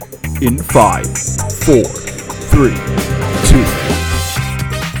in 5, 4, 3, 2.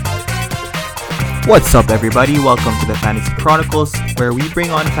 What's up, everybody? Welcome to the Fantasy Chronicles, where we bring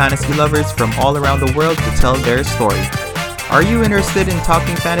on fantasy lovers from all around the world to tell their story. Are you interested in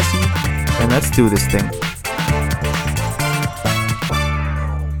talking fantasy? Then let's do this thing.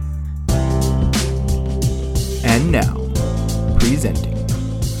 And now, presenting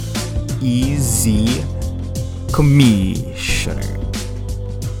Easy Commissioner.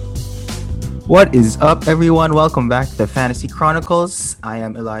 What is up, everyone? Welcome back to the Fantasy Chronicles. I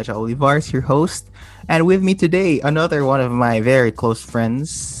am Elijah Olivars, your host, and with me today, another one of my very close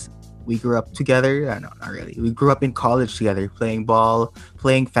friends. We grew up together. No, not really. We grew up in college together, playing ball,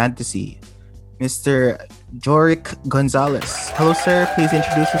 playing fantasy. Mr. Jokic Gonzalez. Hello, sir. Please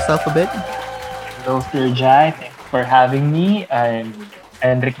introduce yourself a bit. Hello, Sir Jai. Thanks for having me. I'm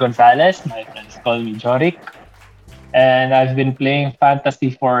Enric Gonzalez. My friends call me Jorik. And I've been playing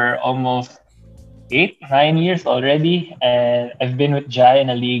fantasy for almost 8, 9 years already. And I've been with Jai in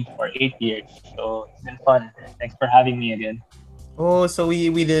a league for 8 years. So it's been fun. Thanks for having me again. Oh, so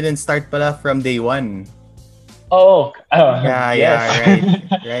we didn't start pala from day one. Yes. Right.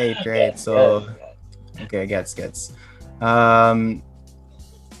 Yes, So, yes. okay, gets. Um,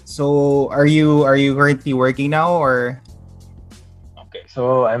 so are you currently working now or? Okay,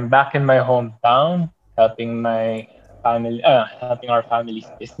 so I'm back in my hometown helping our family's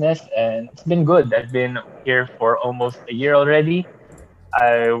business, and it's been good. I've been here for almost a year already.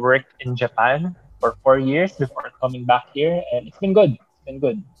 I worked in Japan for 4 years before coming back here, and it's been good. It's been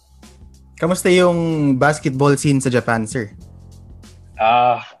good. Kamusta yung basketball scene sa Japan, sir?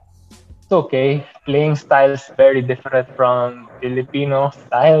 Uh, it's okay. Playing styles very different from Filipino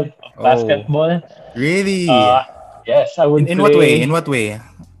style of Oh, basketball. really? Uh, yes, I would In what way? play.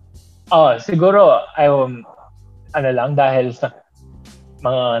 Siguro, ano lang, dahil sa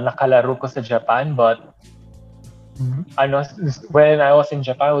mga nakalaro ko sa Japan, but ano, when I was in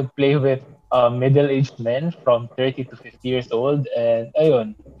Japan, I would play with middle-aged men from 30 to 50 years old, and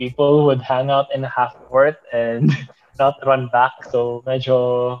ayun, people would hang out in half court and not run back, so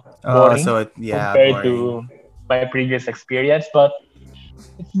medyo boring compared boring. to my previous experience, but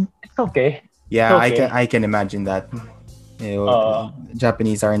it's okay. Yeah, It's okay. I can imagine that. Uh,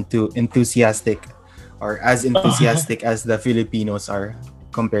 Japanese aren't too enthusiastic or as enthusiastic as the Filipinos are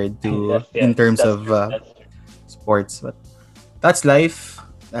compared to in terms that's of true. That's true. sports. But that's life.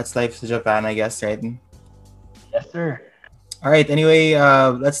 That's life to Japan, I guess, right? Yes, sir. All right. Anyway,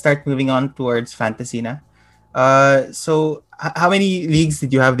 let's start moving on towards fantasy na. So how many leagues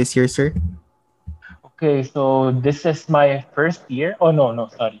did you have this year, sir? Okay, so this is my first year. Oh no,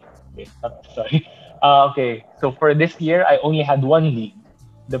 sorry. Okay, sorry. Okay, so for this year, I only had one league.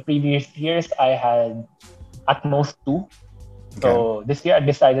 The previous years, I had at most two. Okay. So this year, I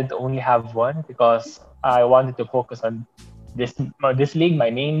decided to only have one because I wanted to focus on this league,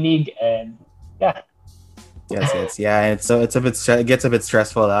 my main league, and yeah. Yes, yeah. And so it gets a bit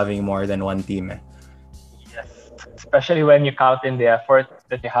stressful having more than one team. Yes, especially when you count in the effort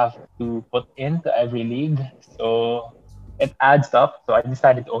that you have to put into every league. So it adds up. So I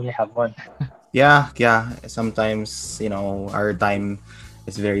decided to only have one. Yeah. Sometimes our time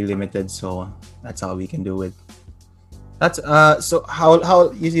is very limited, so that's all we can do with. That's So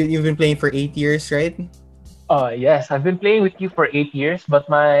how you've been playing for 8 years, right? Yes, I've been playing with you for 8 years, but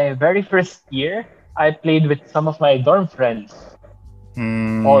my very first year, I played with some of my dorm friends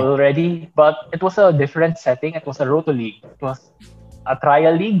already, but it was a different setting. It was a Roto League. It was a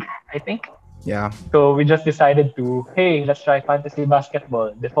trial league, I think. Yeah. So we just decided to, hey, let's try fantasy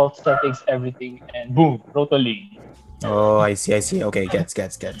basketball. Default settings, everything, and boom, Roto League. Oh, I see. Okay, gets.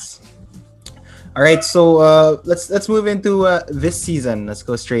 All right, so let's move into this season. Let's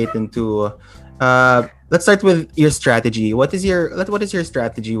go straight into. Let's start with your strategy. What is your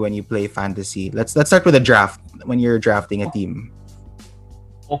strategy when you play fantasy? Let's start with a draft when you're drafting a team.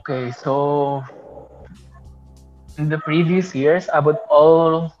 Okay, so in the previous years, I would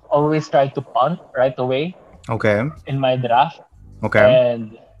always try to punt right away Okay. in my draft. Okay.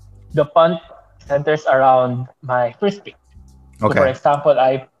 And the punt centers around my first pick. So for Okay. example,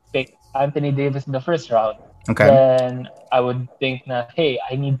 I picked Anthony Davis in the first round. Okay. Then I would think na, hey,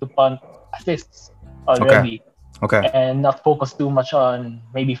 I need to punt assists already Okay. and not focus too much on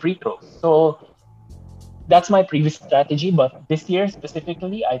maybe free throws. So that's my previous strategy. But this year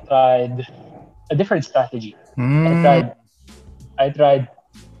specifically, I tried a different strategy. I tried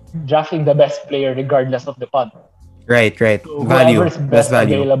drafting the best player regardless of the punt. Right. So Value. whoever's Best best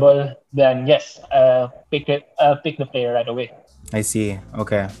value. available, then yes, pick the player right away. I see.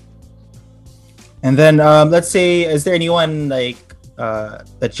 Okay. And then let's say, is there anyone like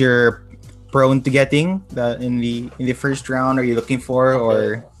that you're prone to getting in the first round? Are you looking for,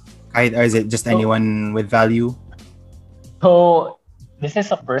 Okay. or is it just So anyone with value? so this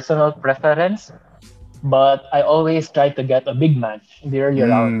is a personal preference, but I always try to get a big man in the early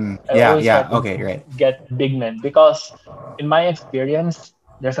rounds. I Yeah, always try yeah. to Okay, right. get big men because, in my experience,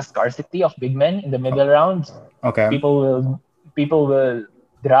 there's a scarcity of big men in the middle rounds. Okay. People will people will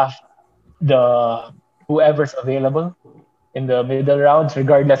draft the whoever's available in the middle rounds,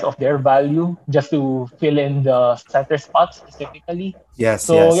 regardless of their value, just to fill in the center spot specifically. Yes,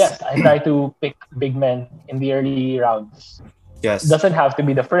 So yes, yes, I try to pick big men in the early rounds. yes. Doesn't have to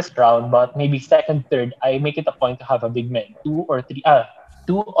be the first round, but maybe second, third. I make it a point to have a big man. Two or three.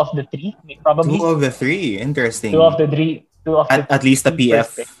 Two of the three, Two probably. of the three. Two of Interesting. the three. Two of the At least the three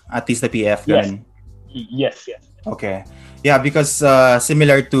first picks. PF. At least the PF. Yes. Ganun. Yes. Yes. Okay. Yeah, because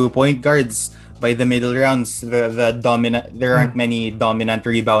similar to point guards, by the middle rounds, the dominant there aren't Mm. many dominant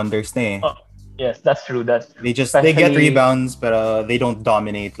rebounders na eh. Oh, yes, that's true. That's true. They get Especially rebounds, but they don't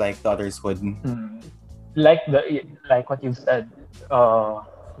dominate like the others would. mm, like what you said.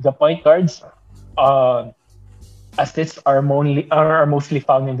 The point guards. Uh, Assists are mostly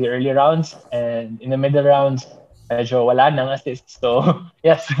found in the early rounds, and in the middle rounds, medyo wala nang assists. So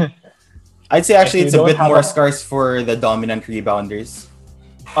yes, I'd say if actually you it's a don't bit have more a scarce for the dominant rebounders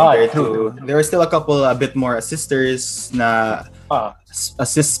compared true, to there are still a couple a bit more assisters na ah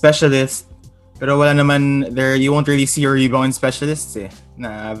assist specialists. Pero wala naman there you won't really see your rebound specialists eh,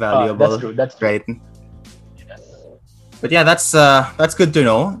 na that's valuable, true, that's true. right? Yes. But yeah, that's good to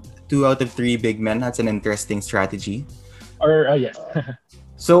know. 2 out of 3 big men. That's an interesting strategy. Or yes.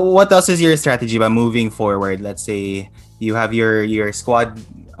 So what else is your strategy by moving forward? Let's say you have your squad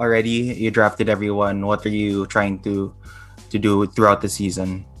already. You drafted everyone. What are you trying to do throughout the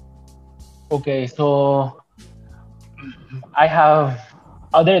season? Okay, so I have,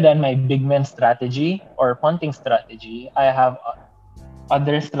 other than my big man strategy or punting strategy, I have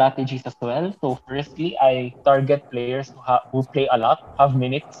other strategies as well. So firstly, I target players who play a lot, have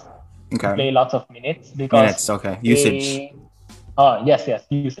minutes, who Okay. play lots of minutes because Minutes. Okay. Usage. they yes,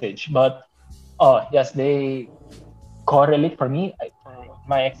 usage. But yes, they correlate for me. From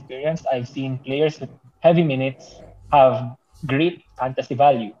my experience, I've seen players with heavy minutes have great fantasy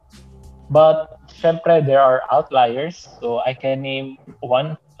value. But syempre, there are outliers. So I can name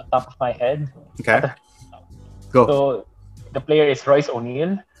one on top of my head. Okay. Go. So the player is Royce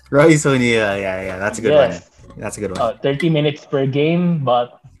O'Neal. Royce O'Neal. Yeah. That's a good one. Yes, That's a good one. 30 minutes per game,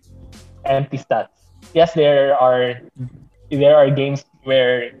 but empty stats. Yes, there are games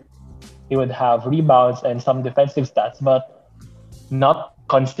where he would have rebounds and some defensive stats, but not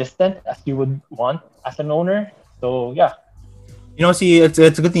consistent as you would want as an owner. So yeah. See, it's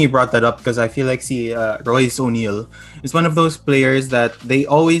a good thing you brought that up because I feel like Royce O'Neal is one of those players that they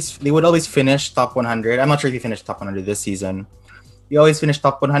would always finish top 100. I'm not sure if he finished top 100 this season. He always finish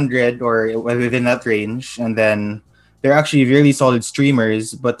top 100 or within that range, and then they're actually really solid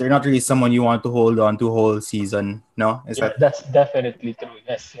streamers, but they're not really someone you want to hold on to whole season. No, is Yeah, that that's definitely true.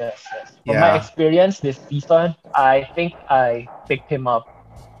 Yes, yes, yes. From my yeah? experience this season, I think I picked him up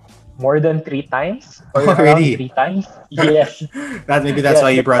more than 3 times or around Already? 3 times. Yes, Maybe that's yes,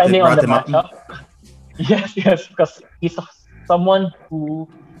 why you depending on brought the him up. matchup. Yes, yes, because he's someone who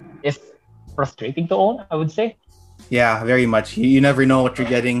is frustrating to own, I would say. Yeah, very much. You never know what you're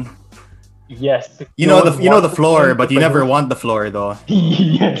getting. Yes, You you know would you know want the floor, him to but you never produce. want the floor though.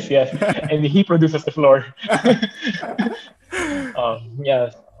 Yes, yes, and he produces the floor.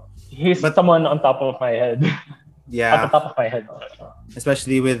 Yes, he's But someone on top of my head. At the yeah, top of my head.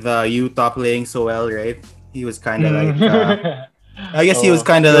 especially with Utah playing so well, right? He was kind of like Mm. I guess he was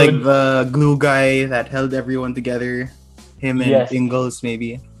kind of like Good. the glue guy that held everyone together. Him and Yes, Ingles,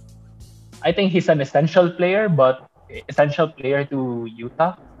 maybe. I think he's an essential player to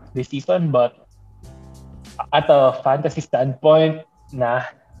Utah this season. But at a fantasy standpoint, nah,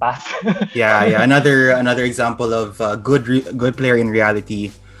 pass. Yeah. Another example of good player in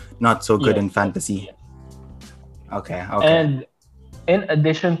reality, not so good Yes, in yes, fantasy. yes. Okay. And in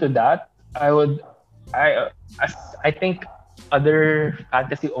addition to that, I, I think other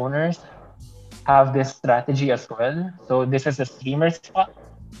fantasy owners have this strategy as well. So this is a streamer spot.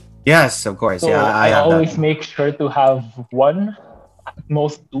 Yes, of course. Yeah, So I I have that. always make sure to have one, at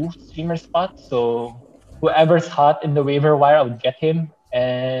most two streamer spots. So whoever's hot in the waiver wire, I would get him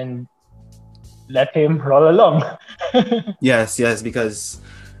and let him roll along. Yes, because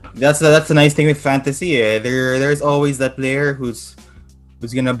that's the nice thing with fantasy. There's always that player who's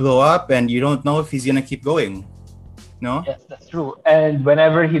gonna blow up, and you don't know if he's gonna keep going. No. Yes, that's true. And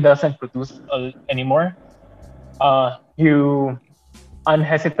whenever he doesn't produce anymore, you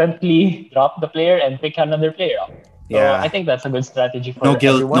unhesitantly drop the player and pick another player up. So I Yeah. think that's a good strategy No for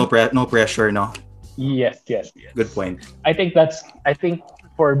guilt, everyone. no pressure, no. Yes, yes, Good yes. point. I think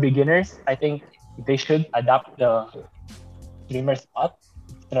for beginners, I think they should adapt the streamer spot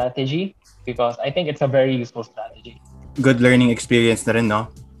strategy because I think it's a very useful strategy. Good learning experience na rin,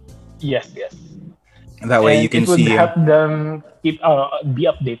 no? Yes, yes. That way you And can it would see. help them keep be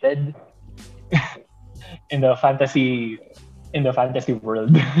updated in the fantasy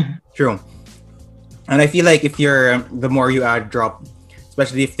world. True. And I feel like if you're the more you add drop,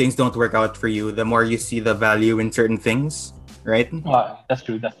 especially if things don't work out for you, the more you see the value in certain things, right? That's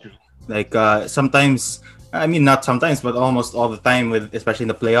true. That's true. Like sometimes, I mean not sometimes, but almost all the time with especially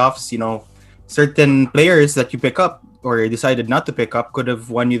in the playoffs, certain players that you pick up or decided not to pick up could have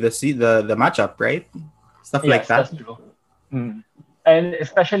won you the matchup, right? Stuff like Yes, that. that's true. Mm. And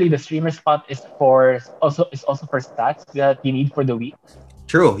especially the streamer spot is also for stats that you need for the week.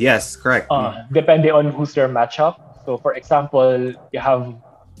 True. Yes. Correct. Depending on who's your matchup. So for example,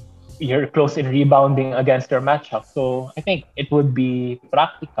 you're close in rebounding against your matchup. So I think it would be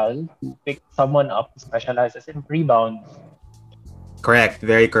practical to pick someone up who specializes in rebounds. Correct.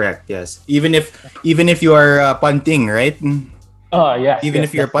 Very correct. Yes. Even if you are punting, right? Yes, Even yes,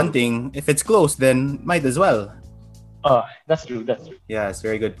 if you're that's true. punting, if it's close, then might as well. That's true. That's true. Yes.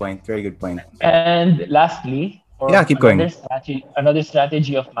 Very good point. Very good point. And lastly, Yeah. or Keep going. another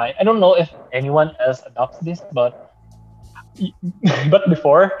strategy of mine. I don't know if anyone else adopts this, but but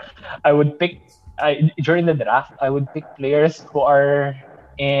before I would pick during the draft, I would pick players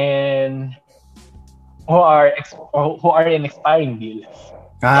in who are in expiring deals.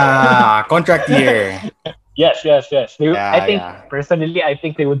 Contract year. Yes, yes, yes. I Yeah. think Yeah. personally, I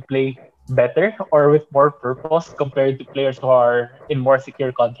think they would play better or with more purpose compared to players who are in more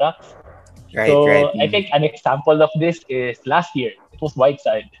secure contracts. Right. Right. So I think an example of this is last year. It was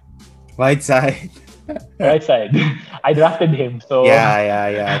Whiteside. Right side. Whiteside. I drafted him. So, Yeah. Yeah.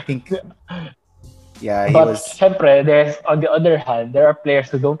 Yeah. I think. Yeah. He but was. syempre, there's on the other hand, there are players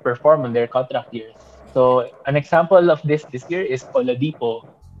who don't perform on their contract years. So an example of this year is Oladipo.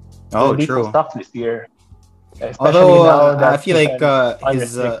 Oh, Oladipo true. sucks this year, especially Although now I that feel he's like an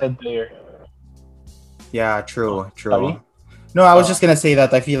his. unrestricted player. Yeah. True. True. Sorry. No, I was Uh, just gonna say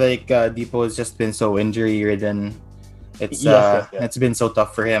that I feel like Depot has just been so injury ridden. yes, yes, yes. It's been so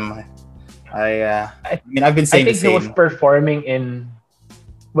tough for him. I, I mean I've been I saying the think he was same. performing in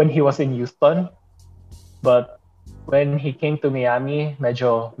when he was in Houston, but when he came to Miami,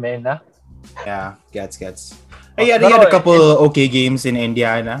 medyo mena. Yeah, gets. He had Pero a couple it okay games in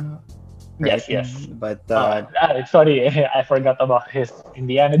Indiana, right? yes, yes. But Sorry, I forgot about his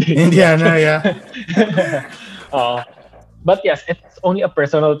Indiana days. But Indiana, yeah. uh, but yes, it's only a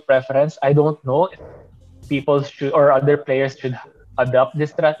personal preference. I don't know if people should or other players should adopt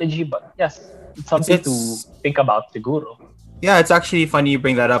this strategy, but yes, it's It's something to it's think about, siguro. yeah, it's actually funny you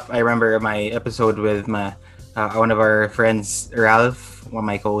bring that up. I remember my episode with my one of our friends, Ralph, one of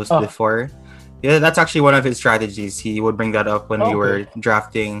my co-hosts Oh, before. Yeah, that's actually one of his strategies. He would bring that up when we okay. were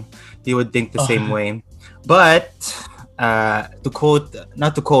drafting. He would think the Oh, same way. But not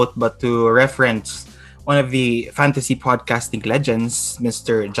to quote, but to reference one of the fantasy podcasting legends,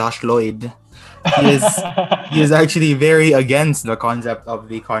 Mr. Josh Lloyd. He is he is actually very against the concept of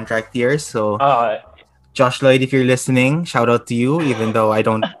the contract years. So uh, Josh Lloyd, if you're listening, shout out to you, even though I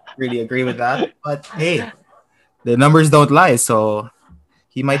don't really agree with that. But hey, the numbers don't lie, so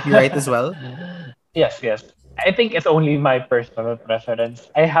he might be right as well. yes, yes. I think it's only my personal preference.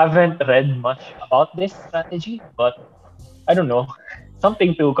 I haven't read much about this strategy, but I don't know.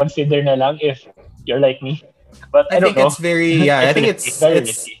 Something to consider na lang if you're like me. But I I don't think it's know. very yeah. I It's think risky, very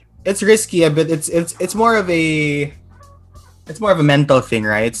risky. it's risky, but it's more of a mental thing,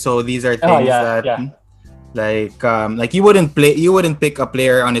 right? So these are Oh things yeah, that yeah. like you wouldn't pick a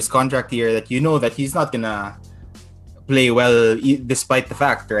player on his contract year that you know that he's not gonna play well despite the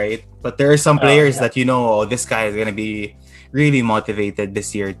fact, right? But there are some players Yeah. that oh, this guy is gonna be really motivated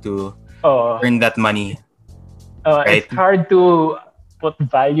this year to Oh, earn that money, it's right? hard to put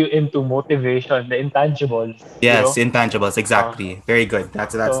value into motivation, the intangibles, you Yes, know. intangibles, Uh, exactly. Very good.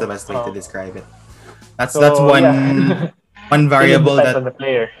 That's the so, best way to describe it. That's so yeah, one really variable depends that on the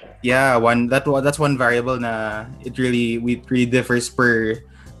player. yeah that's one variable na it really differs per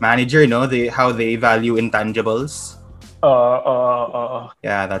manager, no? How they value intangibles.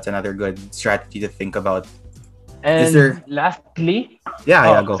 Yeah, that's another good strategy to think about. Is And there? lastly,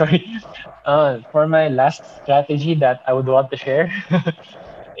 Yeah, go. sorry, for my last strategy that I would want to share,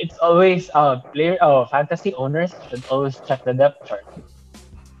 it's always fantasy owners should always check the depth chart.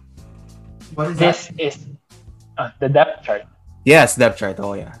 What is that? This is the depth chart. Yes, depth chart.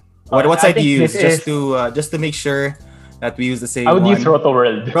 Oh yeah. What I site do think you this use is. just to make sure that we use the I same would use one? Roto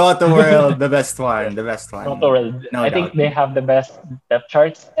World. Roto World, the best Yes, one, the best Roto one, World. no I think doubt. they have the best depth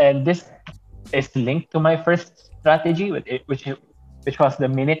charts, and this is linked to my first strategy, which was the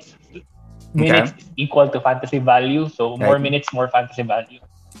minutes. Okay. Minutes is equal to fantasy value, so more Right. minutes, more fantasy value.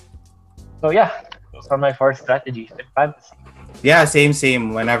 So yeah, those are my four strategies in fantasy. Yeah,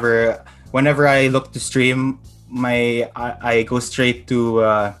 same. Whenever I look to stream, I go straight to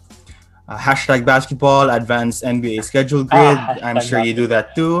hashtag basketball advanced NBA schedule grid. I'm Hashtag sure you do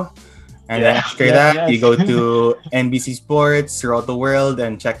that basketball. too. And then Yes, after yes, that, you yes. go to NBC Sports, Roto World,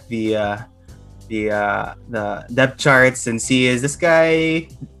 and check the depth charts and see, is this guy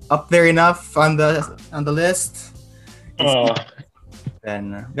up there enough on the list? Is he Oh,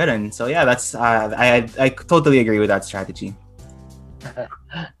 then good? And so yeah, that's I totally agree with that strategy.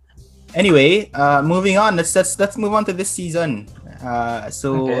 Anyway, moving on. Let's move on to this season.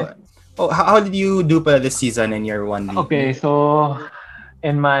 okay. Oh, how did you do pa this season in your one Okay, league? so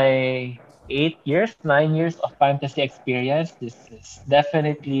in my 8 years, 9 years of fantasy experience, this is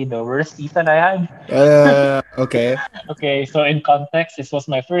definitely the worst season I had. Okay. Okay, so in context, this was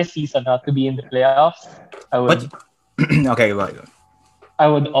my first season not to be in the playoffs. I What? would Okay, go ahead. I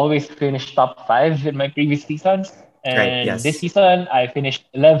would always finish top five in my previous seasons, Right. and this Yes. season I finished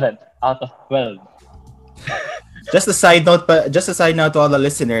 11th out of 12. Just a side note to all the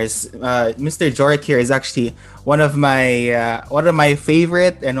listeners. Mr. Jorik here is actually one of my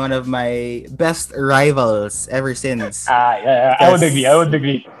favorite and one of my best rivals ever since. Yeah, I would agree. I Because would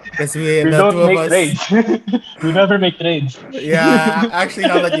agree. we We the don't two of make us. trades. We never make trades. Yeah, actually,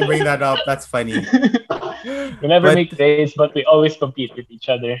 now that you bring that up, that's funny. We never But make trades, but we always compete with each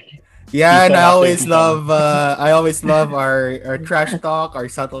other, yeah, and season after season. I always love our trash talk, our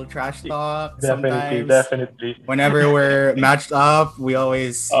subtle trash talk. Definitely, Sometimes definitely. whenever we're matched up, we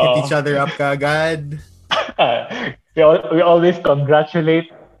always hit each Uh, other up kagad. we always congratulate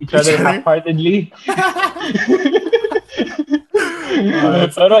each Each other other. half-heartedly.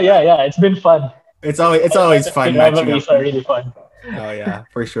 It's Pero yeah, it's been fun. it's always Fantasy fun matching rivalries up. are really fun. Oh yeah,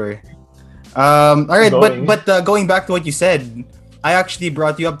 for sure. All right, Going. going back to what you said, I actually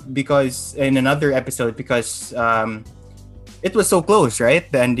brought you up because in another episode because it was so close, right?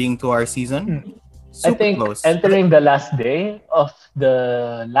 The ending to our season, I super think close. entering the last day of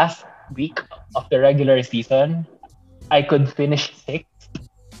the last week of the regular season, I could finish sixth,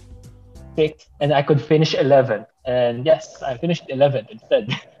 and I could finish 11th. And yes, I finished 11th instead.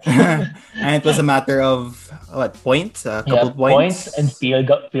 And it was a matter of what points, a Yeah, couple points and points.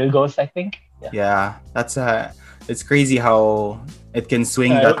 field goals, I think. Yeah. Yeah, that's it's crazy how it can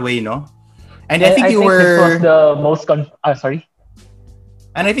swing Uh, that way, no? And I and think I you think this was were, the most sorry.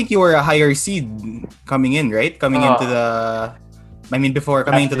 and I think you were a higher seed coming in, right? Coming into Uh, the, I mean, before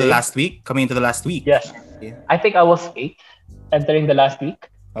coming last into the day. last week, coming into the last week. Yes. I think I was eighth entering the last week.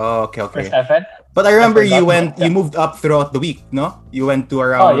 Oh, okay, First okay. event. But I I remember forgot, but you yeah. moved up throughout the week, no? You went to Oh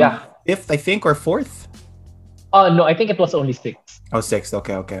around yeah. fifth, I think, or fourth. Oh no, I think it was only six. Oh, sixth.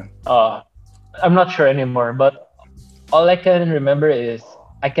 Okay, okay. Uh, I'm not sure anymore, but all I can remember is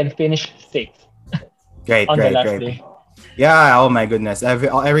I can finish sixth Great, on the great, last great. day. Yeah. Oh my goodness.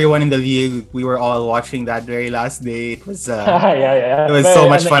 Everyone in the league, we were all watching that very last day. Yeah. It was so Well,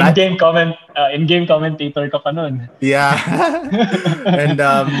 much ano, fun. in-game commentator ka pa nun. Yeah. And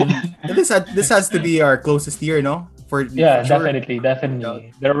this has to be our closest year, no? For Yeah, sure. definitely, Yeah.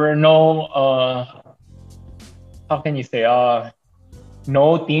 definitely. There were no how can you say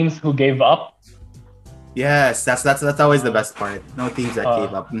no teams who gave up. Yes, that's always the best part. No teams that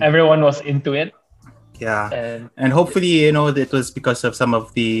gave up. Everyone was into it, Yeah. and And hopefully, it was because of some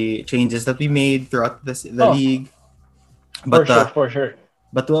of the changes that we made throughout the oh, league. for But sure, for sure.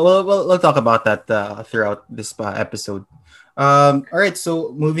 we'll talk about that throughout this episode. All right.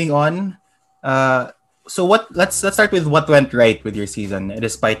 So moving on. So let's start with what went right with your season,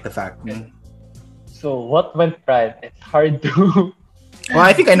 despite the fact. Okay. So what went right? It's hard to Well,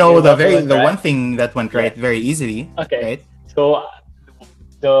 I think I say know what went the one right. thing that went right Yes. very easily, Okay. right? So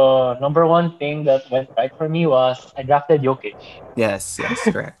the number one thing that went right for me was I drafted Jokic, Yes,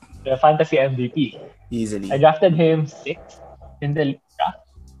 correct. the fantasy MVP. I Easily. drafted him sixth in the draft,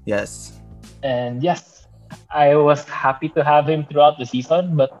 Yes. and yes, I was happy to have him throughout the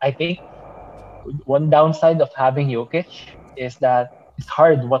season. But I think one downside of having Jokic is that it's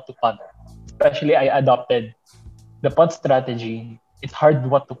hard what to punt. Especially, I adopted the punt strategy. It's hard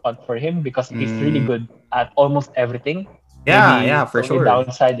what to punt for him because he's really Mm, good at almost everything. yeah, Maybe for the only sure.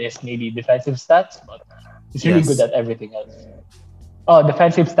 downside is maybe defensive stats, but he's really good Yes. at everything else. Oh,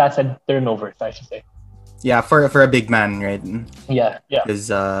 defensive stats and turnovers, I should say. Yeah, for a big man, right? Yeah, yeah. His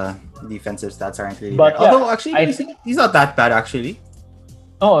defensive stats aren't really there. But yeah, Although actually, I he's not that bad actually.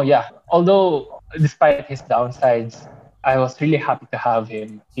 oh yeah. Although despite his downsides, I was really happy to have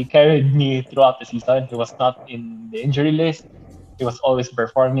him. He carried me throughout the season. He was not in the injury list. He was always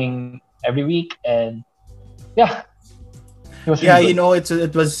performing every week, and yeah, he was really Yeah, good.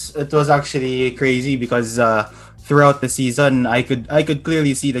 it was actually crazy because throughout the season, I could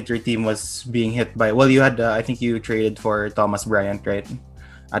clearly see that your team was being hit by. Well, you had I think you traded for Thomas Bryant, right?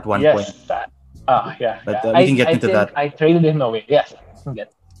 At one point, Yes. Yeah, but yeah. we can get I into think that. I traded him away. Yes. Yes.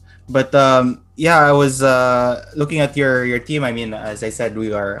 But yeah, I was looking at your team. I mean, as I said,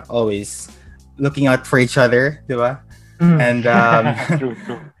 we are always looking out for each other, diba? Mm. And True,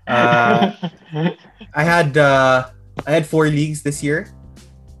 true. uh, I had I had 4 leagues this year,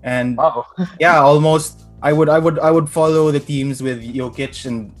 and Wow. yeah, almost I would follow the teams with Jokic,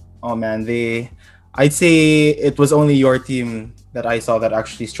 and oh man, I'd say it was only your team that I saw that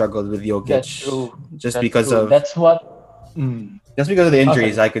actually struggled with That's Jokic true. just That's because true. of That's what. Mm. the Oh, injuries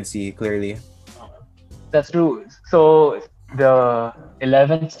sorry. I could see clearly. That's true. So the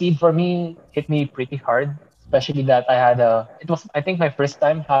 11th seed for me hit me pretty hard, especially that I had a. It was I think my first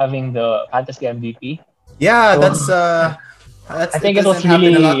time having the fantasy MVP. Yeah, So that's I it think it doesn't was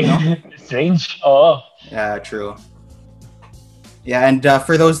happen a lot, really no? strange. Oh, Yeah, true. Yeah, and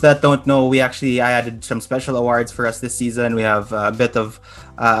for those that don't know, I added some special awards for us this season. We have a bit of,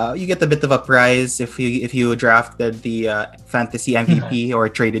 you get a bit of a prize if you drafted the fantasy MVP or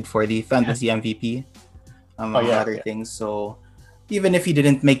traded for the fantasy MVP, oh among yeah, other yeah. things. So even if he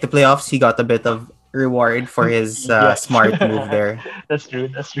didn't make the playoffs, he got a bit of reward for his Yes, smart move there. that's true.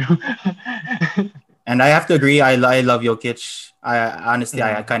 That's true. And I have to agree, I love Jokic. I honestly,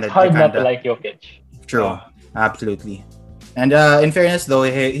 I It's kind of, I hard not kind to of like Jokic. true, Uh, absolutely. And in fairness, though,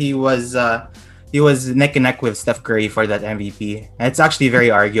 he was neck and neck with Steph Curry for that MVP. It's actually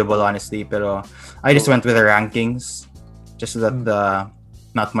very arguable, honestly. Pero I just so went with the rankings, just so that mm,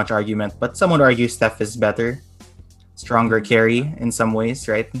 not much argument. But some would argue Steph is better, stronger mm, carry in some ways,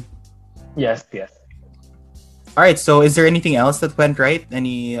 right? yes, yes. All right. So, is there anything else that went right?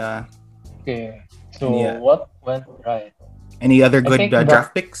 Okay. Any So what went right? any other I good think the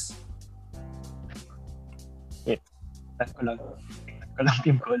draft picks? wait, tingnan ko lang. Tingnan ko lang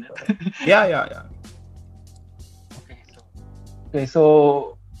team ko ulit. Yeah, yeah, yeah. Okay,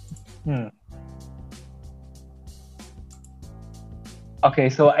 so hmm. Okay,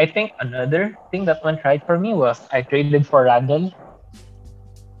 so I think another thing that went right for me was I traded for Randall.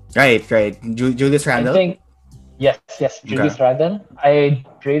 Right, right. Julius I Randle. think yes, Julius Okay. Randall. I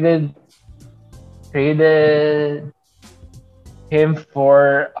traded him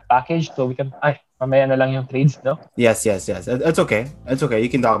for a package so we can mamaya na lang yung trades, no? Yes, yes, yes. It's okay. It's okay. You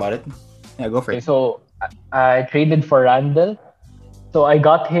can talk about it. Yeah, go for Okay, it. so I traded for Randall. So I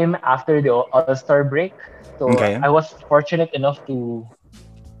got him after the All-Star break. So Okay. I was fortunate enough to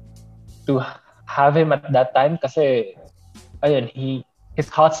have him at that time kasi ayun, his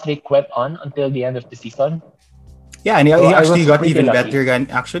hot streak went on until the end of the season. Yeah, and So he I actually was got pretty even lucky. better,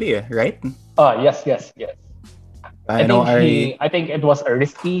 actually, right? Oh, yes, yes, yes. I know. I think it was a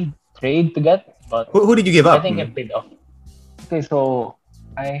risky trade to get, but Who did you give I up? think it paid off. Okay, so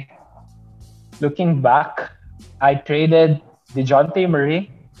I looking back, I traded DeJounte Murray,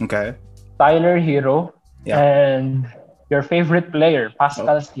 Okay. Tyler Hero, Yeah. and your favorite player, Oh.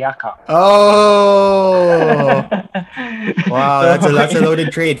 Pascal Siakam. Oh. Wow, So, that's a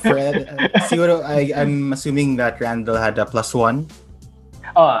loaded trade for. See what I'm assuming that Randall had a +1.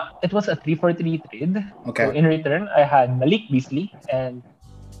 it was a 3-for-3 trade. So Okay. in return, I had Malik Beasley and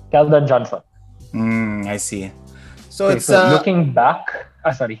Keldon Johnson. I see. So Okay, it's so looking back,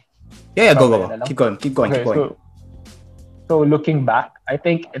 sorry. yeah, go, Mamaya go, na go. lang. Keep going, keep going, keep Okay, going. so looking back, I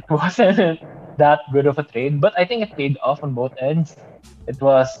think it wasn't that good of a trade, but I think it paid off on both ends. It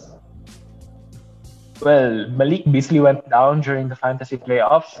was well, Malik Beasley went down during the fantasy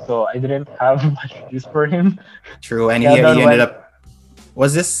playoffs, so I didn't have much use for him. True, and he Keldon ended went, up.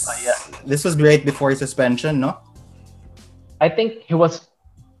 Was yeah. this was right before his suspension? No, I think he was,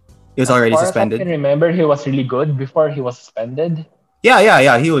 he was as already far as I can suspended. remember, he was really good before he was suspended. Yeah, yeah,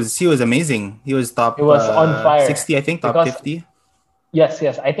 yeah. He was amazing. He was He top was on fire 60, I think, top because 50. yes,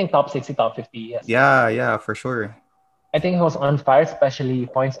 I think top 60, top 50, yes. Yeah, yeah, for sure. I think he was on fire, especially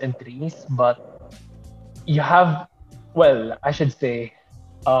points and threes. But you have, well, I should say,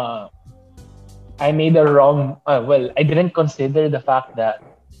 uh, I made a wrong. I didn't consider the fact that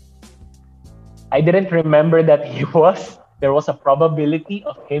I didn't remember that there was a probability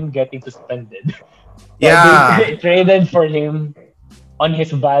of him getting suspended. So I Yeah, traded for him on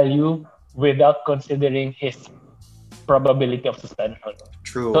his value. without considering his probability of suspension. So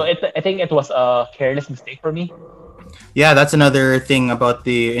True. I think it was a careless mistake for me. Yeah, that's another thing about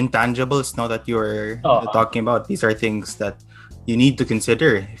the intangibles now that you're Uh, talking about. These are things that you need to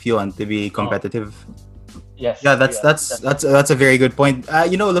consider if you want to be uh, competitive. yes, Yeah, that's yes, that's that's that's a very good point.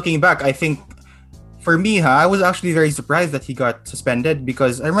 Looking back, I think for me, I was actually very surprised that he got suspended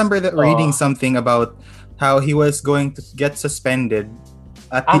because I remember that reading uh, something about how he was going to get suspended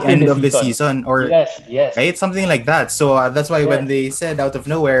at the after end the of the season. season, or Yes, yes, right, something like that. So that's why when yes. they said out of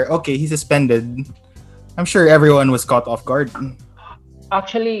nowhere, okay, he's suspended, I'm sure everyone was caught off guard.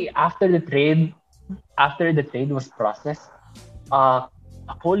 Actually, after the trade was processed, a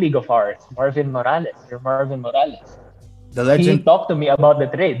colleague of ours, Marvin Morales, The he legend. talked to me about the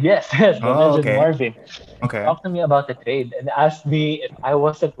trade. Yes, yes, the Oh, legend okay, Marvin okay, talked to me about the trade and asked me if I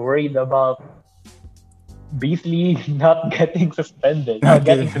wasn't worried about Beasley not not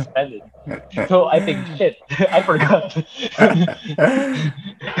getting good. suspended. So I think shit, I forgot.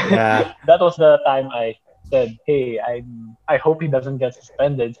 Yeah, That was the time I said, "Hey, I hope he doesn't get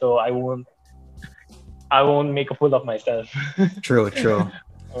suspended, so I won't make a fool of myself." true, true.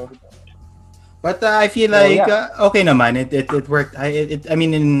 But I feel So like yeah, okay naman. It worked. I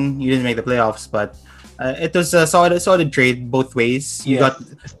mean, you didn't make the playoffs, but it was a solid trade both ways. You got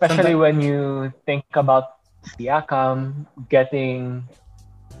yes, especially sometimes. when you think about Siakam getting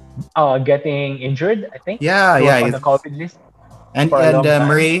injured. I think Yeah, he was yeah. on the COVID list for a And long time.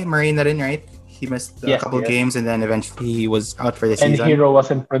 Murray na rin, right? He missed a Yes, couple yes. games and then eventually he was out for the And season. Hero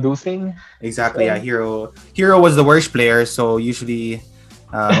wasn't producing as Exactly. Yeah, well. Hero was the worst player, so usually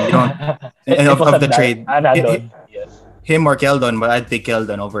you don't It was of the trade Anadon, yes. him or Keldon, but I'd take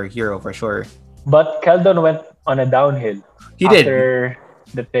Keldon over Hero for sure. But Keldon went on a downhill He did. after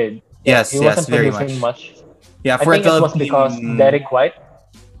the trade. Yes, he Yes, yes, wasn't very producing much. much. Yeah, I for a think it 12 was because team.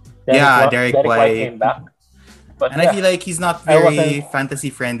 Yeah, Derek Derek White White. came back. But And I yeah, feel like he's not I wasn't. very fantasy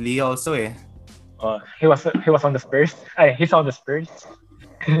friendly also eh. He was on the Spurs. He's on the Spurs.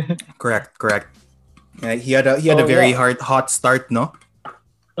 Correct, correct. He had a So very yeah, hot start, no?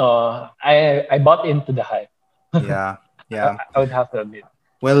 I bought into the hype. Yeah. Yeah. I would have to admit.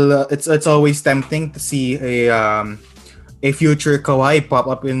 Well, it's always tempting to see a future Kawhi pop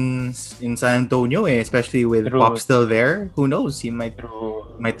up in San Antonio, especially with Pop True, still there. Who knows? He true.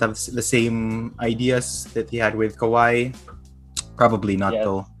 might have the same ideas that he had with Kawhi. Probably not Yes,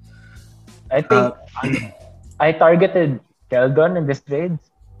 though. I Uh, think I targeted Keldon in this trade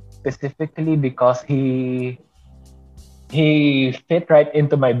specifically because he fit right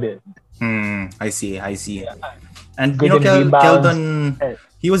into my build. I see, I see. Yeah, And good in rebounds. Keldon, Eh,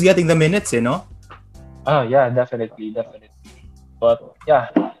 he was getting the minutes, Oh yeah, definitely, definitely. But yeah,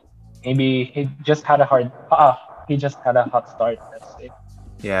 maybe he just had a hot start. Let's say. But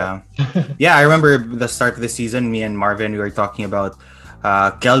Yeah, yeah. I remember the start of the season. Me and Marvin, we were talking about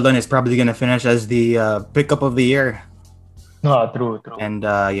Keldon is probably gonna finish as the pickup of the year, no, true, true. and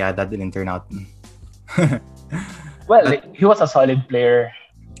yeah, that didn't turn out. Well, But he was a solid player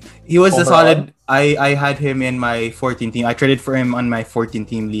he was a overall. solid. I had him in my 14 team. I traded for him on my 14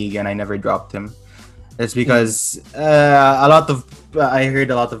 team league, and I never dropped him. It's Mm. because I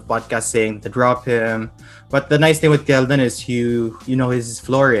heard a lot of podcasts saying to drop him. But the nice thing with Keldon is you know his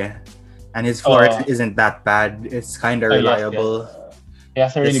floor, and his floor Uh, isn't that bad. It's kind of yes, yes. reliable. He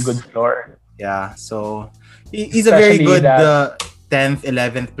has a really good This floor, Yeah, so he's a very especially good that. 10th,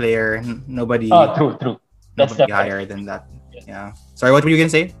 11th player. Oh, true, true. That's Nobody definitely higher than true. that. Yes, Yeah. Sorry, what were you gonna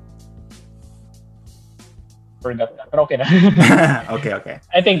say? forgot that. But okay na. Okay, okay.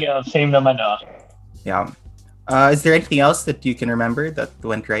 I think same naman. Yeah. Is there anything else that you can remember that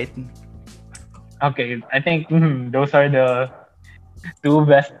went right? Okay, I think those are the two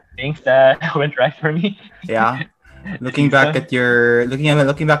best things that went right for me Yeah. this season. Looking back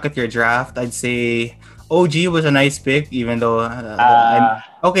at your draft, I'd say OG was a nice pick, even though I'm Uh,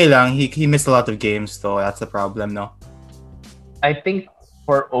 okay lang. He missed a lot of games, so that's the problem, no. I think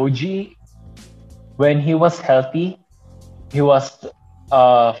for OG, when he was healthy, he was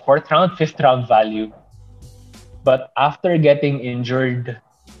fourth round, fifth round value. But after getting injured,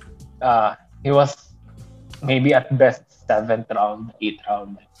 he was maybe at best seventh round, eighth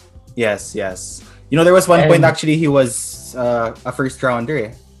round. Yes, yes. There was one point And actually he was a first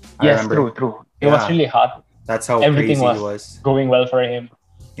rounder. I yes, remember. true, true. He was Yeah, really hot. that's how Everything crazy he was was. going well for him.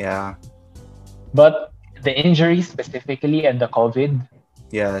 Yeah. But the injury specifically and the COVID,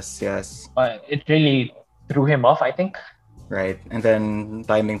 Yes, yes. it really threw him off, I think. Right. And then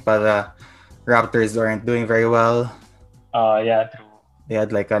timing pa the Raptors aren't doing very well. Yeah, true. They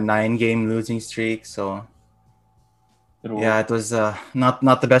had like a 9-game losing streak, so True. Yeah, it was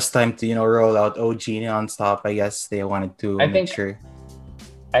not the best time to roll out OG nonstop. I guess they wanted to I make think sure.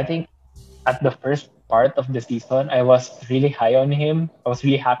 I think at the first part of the season, I was really high on him. I was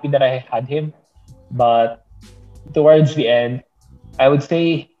really happy that I had him. But towards the end, I would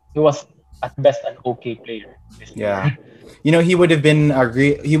say he was at best an okay player this year. Yeah, he would have been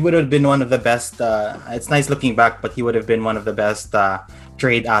he would have been one of the best. It's nice looking back, but he would have been one of the best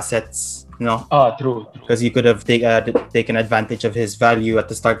trade assets. Oh, true, true. Because you could have taken advantage of his value at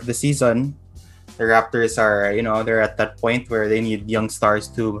the start of the season. The Raptors are, they're at that point where they need young stars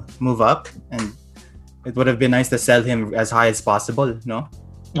to move up, and it would have been nice to sell him as high as possible, no?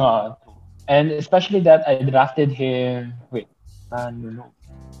 True. And especially that I drafted him. Wait, no.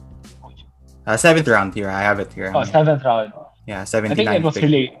 Seventh round here, I have it here. Oh, seventh round. Yeah, I think it 79th was pick.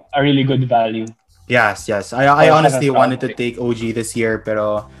 really a really good value. Yes. I For a honestly seventh round wanted to pick. take OG this year,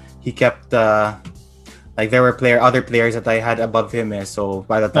 pero he kept like there were other players that I had above him, so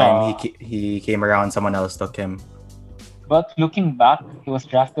by the time he came around, someone else took him. But looking back, he was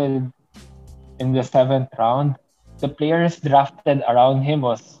drafted in the seventh round. The players drafted around him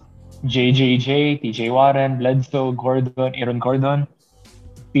was JJJ, TJ Warren, Bledsoe, Gordon, Aaron Gordon,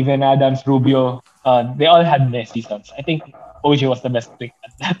 Steven Adams, Rubio. They all had nice seasons. I think OJ was the best pick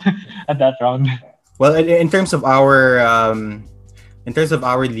at that at that round. Well, in terms of our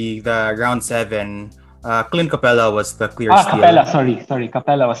league, the round 7, Clint Capella was the clear steal. Capella, sorry,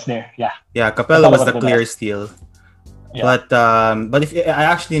 Capella was there. Yeah. Capella was the clear best. steal. Yeah. But if I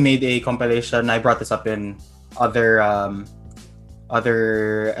actually made a compilation, I brought this up in other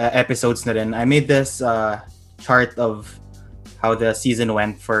episodes na rin. I made this chart of how the season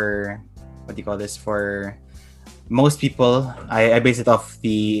went for for most people. I base it off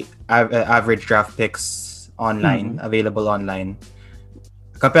the average draft picks online, available online.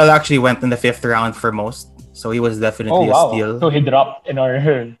 Capella actually went in the 5th round for most, so he was definitely a steal. So he dropped in our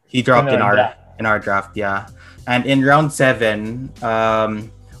draft, yeah. And in round 7,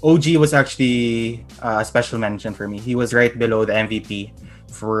 OG was actually a special mention for me. He was right below the MVP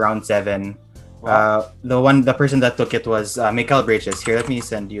for round 7. Wow. The person that took it was Mikal Bridges. Here, let me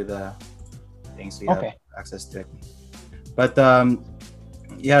send you the things so you have access to it. But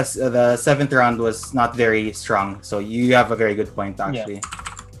yes, the 7th round was not very strong. So you have a very good point, actually. Yeah,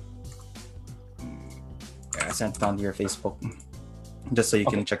 I sent it on to your Facebook, just so you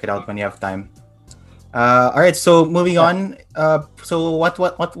can check it out when you have time. All right, so moving on. So what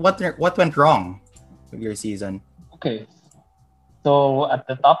went wrong with your season? Okay, so at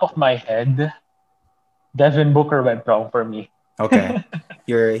the top of my head, Devin Booker went wrong for me. Okay,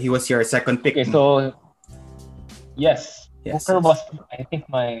 he was your second pick. Okay, so yes, Booker was, I think,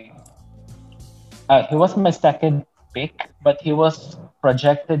 he was my second pick, but he was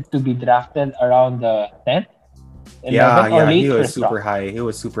projected to be drafted around the 10th. He was super high. He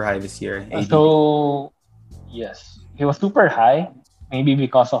was super high this year. So yes, he was super high, maybe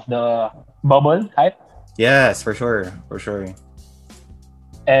because of the bubble hype. Yes, for sure.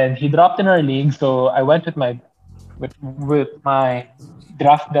 And he dropped in our league, so I went with my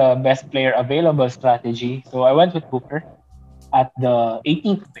draft the best player available strategy. So I went with Booker at the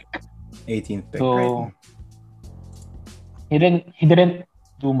 18th pick. 18th pick, so right? He didn't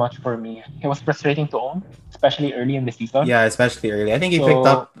do much for me. He was frustrating to own, especially early in the season. Yeah, especially early. I think he picked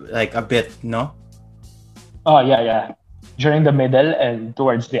up like a bit, no? Oh yeah. During the middle and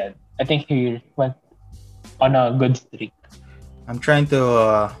towards the end, I think he went on a good streak. I'm trying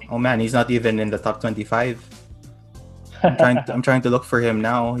to. Oh man, he's not even in the top 25. I'm trying to look for him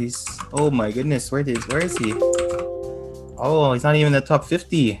now. He's. Oh my goodness, where is he? Oh, he's not even in the top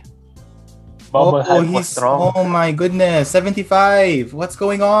 50. He's strong. Oh my goodness, 75. What's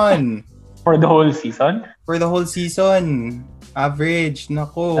going on? For the whole season? For the whole season. Average.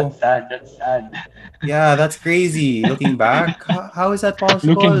 Nako. That's sad. Yeah, that's crazy. Looking back, how is that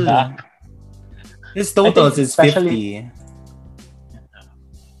possible? Looking back. His totals is 50.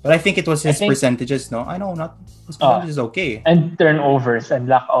 But I think it was his percentages, no? I know, not his percentages is okay. And turnovers and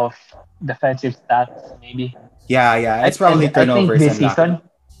lack of defensive stats, maybe. Yeah. It's probably turnovers and lack.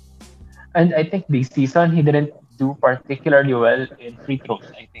 And I think this season, he didn't do particularly well in free throws,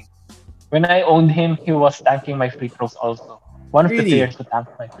 I think. When I owned him, he was tanking my free throws also. One of the players who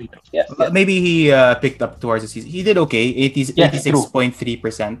tanked my free throws. Yes. Maybe he picked up towards the season. He did okay,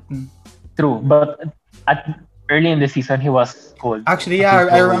 86.3%. True, but early in the season, he was cold. Actually, yeah,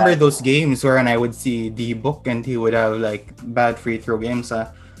 I remember those games wherein I would see D-Book and he would have like bad free throw games.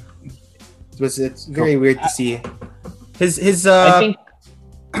 It's very weird to see. I think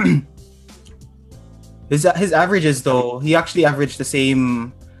his averages though, he actually averaged the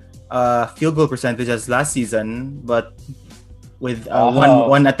same field goal percentage as last season, but with Wow.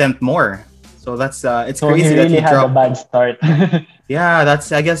 one attempt more. So that's it's So he crazy that really he had a dropped. bad start. Yeah,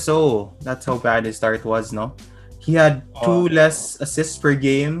 that's I guess so. That's how bad his start was. No, he had Oh, two less assists per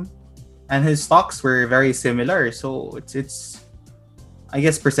game, and his stocks were very similar. So it's I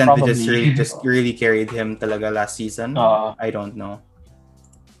guess percentages really probably. just really carried him talaga last season. Uh, I don't know.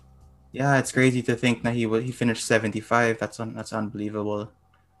 Yeah, it's crazy to think that he finished 75. That's unbelievable.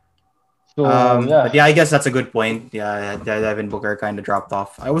 so But yeah, yeah, I guess that's a good point. Yeah, Devin Booker kind of dropped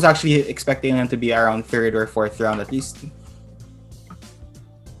off. I was actually expecting him to be around third or fourth round at least.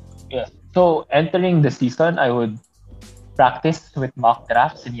 yes. So entering the season, I would practice with mock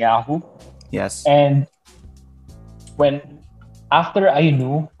drafts in Yahoo, Yes. and when after I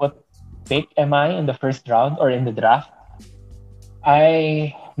knew what pick am I in the first round or in the draft,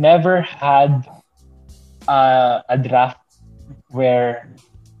 I never had a draft where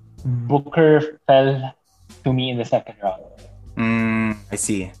Booker fell to me in the second round. I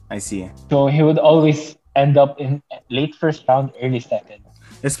see. I see. So he would always end up in late first round, early second.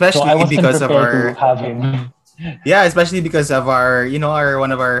 So I Especially wasn't because of prepared to our have him. yeah, especially because of our our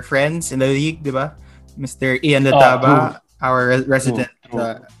one of our friends in the league, diba? Mr. Ian True, Lataba, our true, resident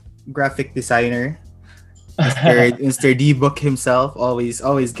true. graphic designer. Mr. D Book himself always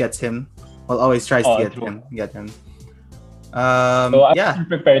gets him. Well, always tries to True. get him. So I Yeah, wasn't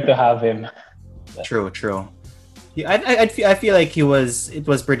prepared to have him. true. I feel like it was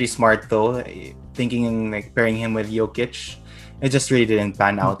pretty smart though, thinking like pairing him with Jokic. It just really didn't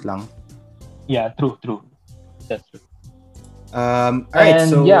pan out lang. Yeah, true, true. That's true. All right, And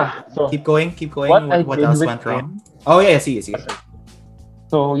so yeah, so keep going. what I What did else with went wrong? him, Oh yeah, I see, I see.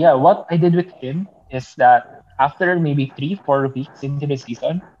 so yeah, what I did with him is that after maybe 3, 4 weeks into the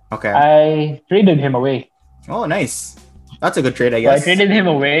season, Okay. I traded him away. Oh, nice. That's a good trade, I So I guess. traded him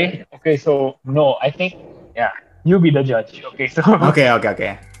away. Okay, so no, I think yeah, you be the judge. Okay, so Okay.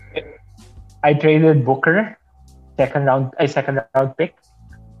 I traded Booker, second round pick,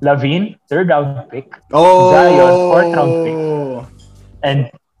 Lavine, third round pick, Zion, fourth round pick, Oh.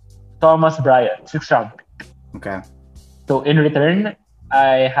 and Thomas Bryant, sixth round pick. Okay. So in return,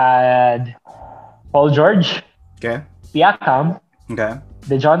 I had Paul George, Okay. Siakam, Okay.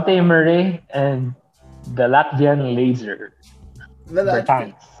 DeJounte Murray, and the Latvian Laser,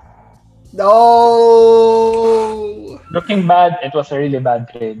 Bertans. No. Looking bad, it was a really bad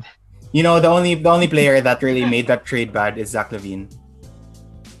trade. The only player that really made that trade bad is Zach Levine.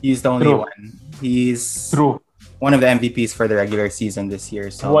 He's the only True, one. He's true. one of the MVPs for the regular season this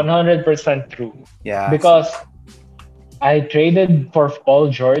year. So 100% true. yeah. Because I traded for Paul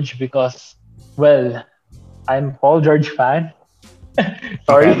George because, well, I'm Paul George fan. Okay.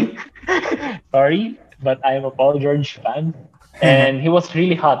 Sorry, sorry, but I'm a Paul George fan, and he was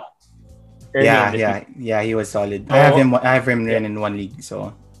really hot early in the season. Yeah. He was solid. So I have him yeah, in one league.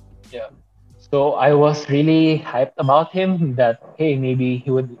 So yeah. So I was really hyped about him that hey maybe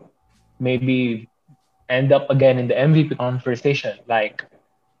he would maybe end up again in the MVP conversation like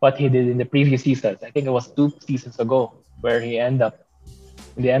what he did in the previous seasons. I think it was 2 seasons ago where he ended up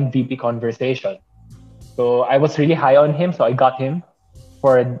in the MVP conversation. So I was really high on him, so I got him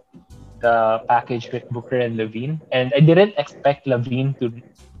for the package with Booker and Levine, and I didn't expect Levine to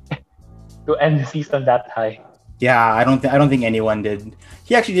end the season that high. yeah, I don't think anyone did.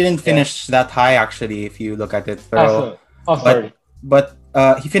 He actually didn't Yeah. finish that high. Actually, if you look at it, Ah, thorough. so, oh, But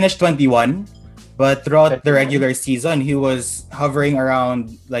sorry. he finished 21. But throughout the 21. regular season, he was hovering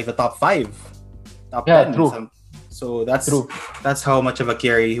around like the top 5, top Yeah, 10. true. So True. that's how much of a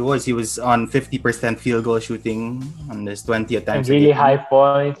carry he was. He was on 50% field goal shooting on his 20 And attempts a really high game.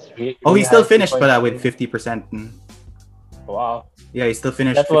 points. Oh, Really he still high finished three-point pala with shooting. 50%. Wow. Yeah, he still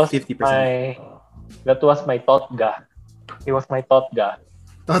finished That was 50%. my that was my Totga. He was my Totga.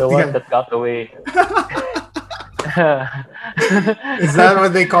 The one that got away. Is that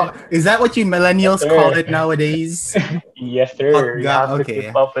what they call? Is that what you Yes, millennials call sir. it nowadays? Yes, sir. You Hotga? have to keep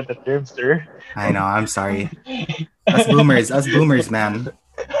Okay, up with the terms, sir. I know. I'm sorry. Us boomers, man.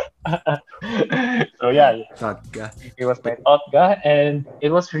 So yeah, Hotga. he was my But Totga, and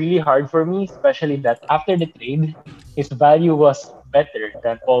it was really hard for me, especially that after the trade, his value was better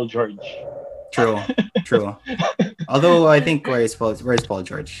than Paul George. true, true. Although I think where's Paul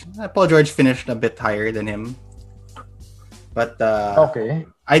George? Paul George finished a bit higher than him, but Okay,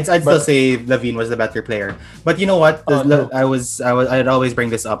 I'd still but say Levine was the better player. But you know what? true. I'd always bring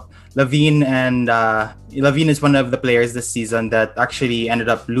this up. Levine and Levine is one of the players this season that actually ended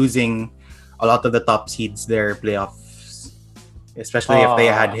up losing a lot of the top seeds their playoffs, especially if they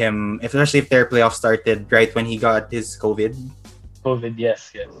had Ah, him. Especially if their playoffs started right when he got his COVID. COVID,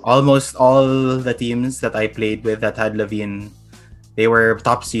 yes, yes. Almost all the teams that I played with that had Levine, they were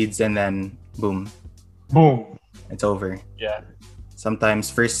top seeds, and then boom, Boom. it's over. Yeah. Sometimes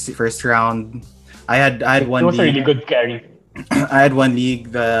first round. I had It one was a really league. good carry. I had one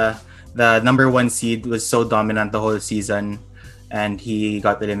league. The number one seed was so dominant the whole season, and he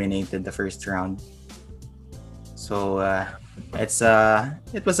got eliminated the first round. So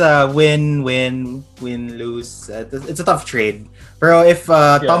it was a win lose. It's a tough trade. But if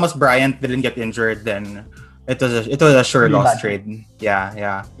Yeah. Thomas Bryant didn't get injured, then it was a sure Really loss bad. trade. Yeah,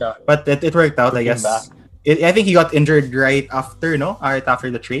 yeah. Yeah. But it worked out, I Looking back. guess. I think he got injured right after, no? Right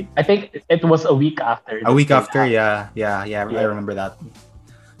after the trade. I think it was a week after A the week trade after, happened. yeah. I Yeah. remember that.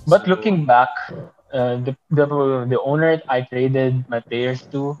 But So looking back, the owner I traded my players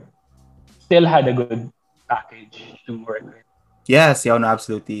to still had a good package to work with. yes, yeah, no,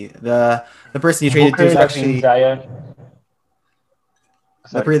 absolutely. The person you traded to Booker, is Levine, actually Zion.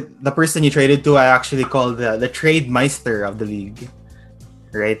 Sorry. the person you traded to. I actually call the trade meister of the league,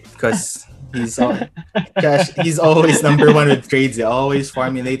 right? Because he's always number one with trades. He's always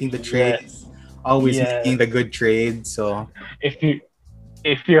formulating the Yes. trades, always making Yes. the good trade. So If you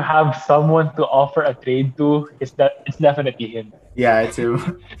if you have someone to offer a trade to, it's definitely him. yeah, it's him.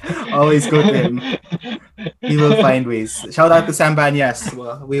 Always go to him. He will find ways. Shout out to Sam Banyas.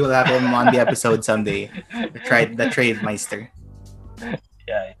 Well, we will have him on the episode someday. The trade meister.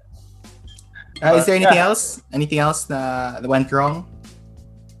 Yeah. Is But there anything yeah. else? Anything else that went wrong?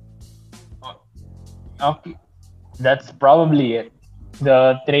 Okay. That's probably it.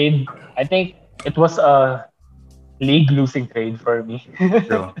 The trade, I think it was a league losing trade for me.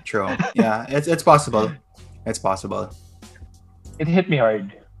 True, true. Yeah, it's possible. It's possible. It hit me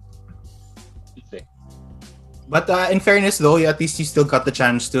hard. I'd say. But in fairness, though, at least you still got the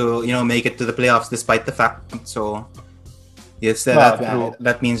chance to make it to the playoffs despite the fact. So yes, True.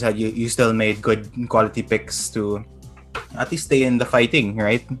 that means that you still made good quality picks to at least stay in the fighting,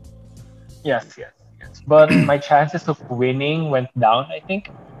 right? Yes, yes, yes. But my chances of winning went down, I think.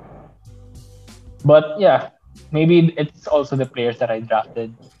 But yeah, maybe it's also the players that I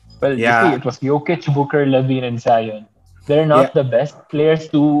drafted. Well, you see, Yeah, it was Jokic, Booker, Levine, and Zion. They're yeah, not the best players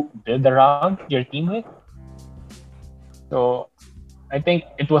to build around your team with. So I think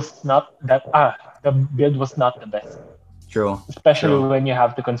it was not that the build was not the best, true, especially true. when you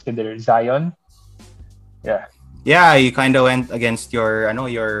have to consider Zion. Yeah, Yeah, you kind of went against I know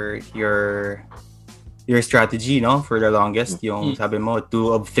your strategy, for the longest. Yung Y- sabi mo,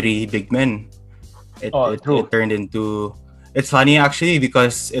 two of three big men. It oh, it, it true. turned into. It's funny actually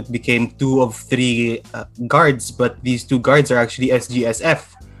because it became two of three guards, but these two guards are actually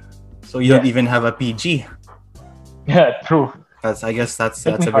SGSF, so you don't Yes, even have a PG. yeah, true. I guess Hit that's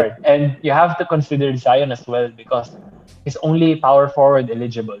me a bit. hard, and you have to consider Zion as well because he's only power forward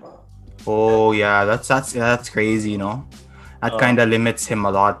eligible. Oh yeah, that's crazy. That Uh, kind of limits him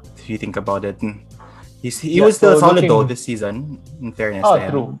a lot if you think about it. He yeah, was still so solid though looking, this season. In fairness to him.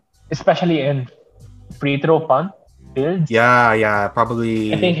 true, especially in free throw punt builds. Yeah, I think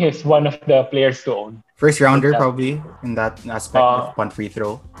probably he's one of the players to own first with rounder that. probably in that aspect of Uh, punt free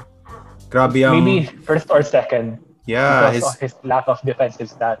throw. Grabe maybe ang first or second yeah, because of his his lack of defensive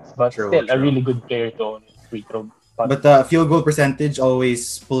stats, but true, still a true. really good player to own in free throw punt. But the field goal percentage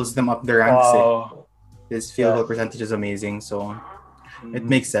always pulls them up the ranks. Wow. His field Yes. goal percentage is amazing, so it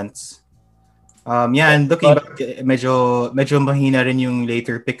Mm, makes sense. Yeah, yes. and looking But back, medyo mahina rin yung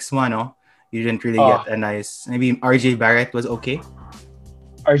later picks mo, no? You didn't really get a nice. Maybe RJ Barrett was okay.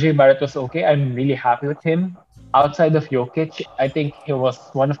 RJ Barrett was okay. I'm really happy with him. Outside of Jokic, I think he was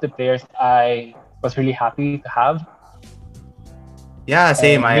one of the players I was really happy to have. Yeah,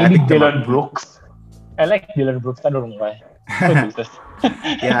 same. And I maybe picked him up. Dylan Brooks. I like Dylan Brooks. I don't know why. Produces.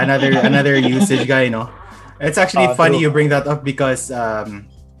 Yeah, another usage guy, It's actually funny True. you bring that up because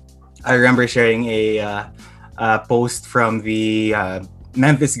I remember sharing a post from the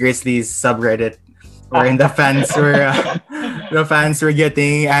Memphis Grizzlies subreddit wherein the fans were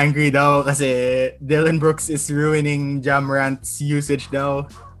getting angry daw kasi Dylan Brooks is ruining Ja Morant's usage daw.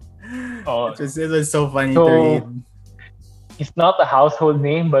 Oh, It was so funny to read. so he's not a household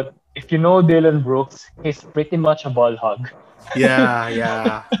name, but if you know Dylan Brooks, he's pretty much a ball hog.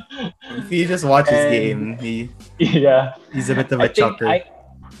 Yeah. If you just watch his And game, yeah, he's a bit of I a think chucker.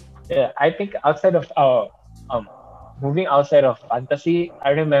 I think outside of moving outside of fantasy,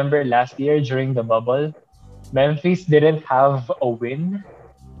 I remember last year during the bubble, Memphis didn't have a win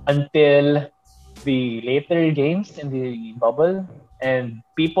until the later games in the bubble, and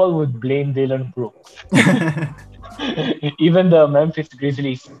people would blame Dylan Brooks. Even the Memphis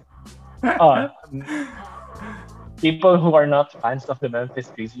Grizzlies. Uh, people who are not fans of the Memphis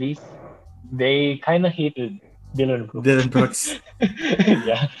Grizzlies, they kind of hated Dylan Brooks. Dylan Brooks.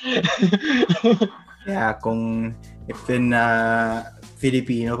 Yeah. Yeah, kung if in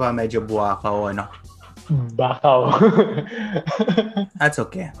Filipino pa, medyo buwakaw, ano. Bakaw. That's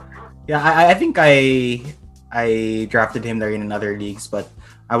okay. Yeah, I think I drafted him there in other leagues, but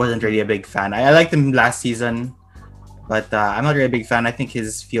I wasn't really a big fan. I liked him last season, but I'm not really a big fan. I think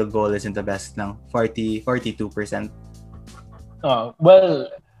his field goal isn't the best now. 42%. Well,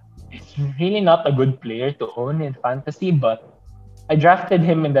 it's really not a good player to own in fantasy, but I drafted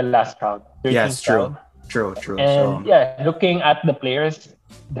him in the last round, 13th Yes, true. round. True. And looking at the players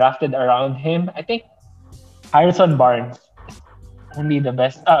drafted around him, I think Harrison Barnes is only the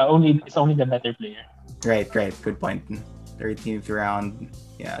best. Only the better player. Right. Good point. 13th round.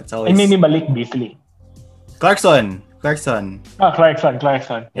 Yeah, it's And always maybe Malik Beasley. Clarkson. Clarkson.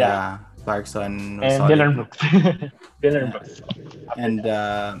 Yeah. Clarkson was And solid. Dylan Brooks. Dylan Brooks. And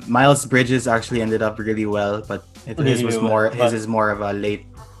Miles Bridges actually ended up really well, but his is more of a late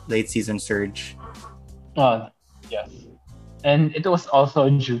season surge. Yes. And it was also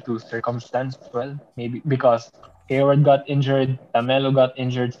due to circumstance as well. Maybe because Hayward got injured, Lamelo got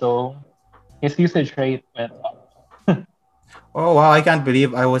injured, so his usage rate went up. Oh wow, I can't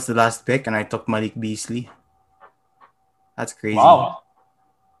believe I was the last pick and I took Malik Beasley. That's crazy. Wow.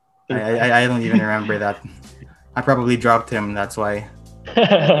 I don't even remember that. I probably dropped him, that's why.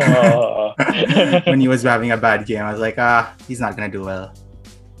 When he was having a bad game, I was like, he's not gonna do well.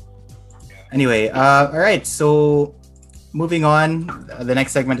 Anyway, all right, so moving on, the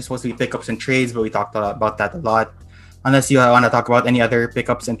next segment is supposed to be pickups and trades, but we talked about that a lot. Unless you want to talk about any other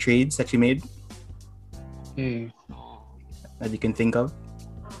pickups and trades that you made that you can think of.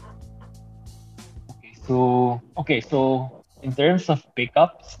 Okay, so in terms of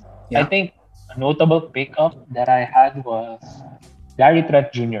pickups, I think a notable pickup that I had was Gary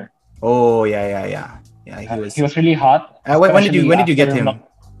Trent Jr. Oh yeah. He was really hot. When did you get him?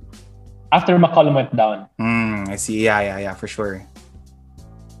 After McCollum went down. I see. Yeah, for sure.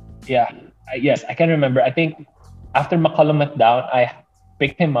 Yeah, yes, I can remember. I think after McCollum went down, I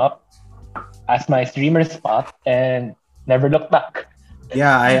picked him up as my streamer spot and never looked back.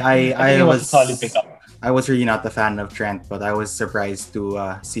 Yeah, I was a solid pickup. I was really not a fan of Trent, but I was surprised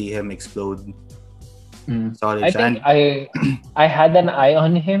to see him explode. Solid. I think I had an eye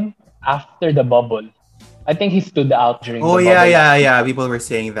on him after the bubble. I think he stood out during the bubble. Yeah. People were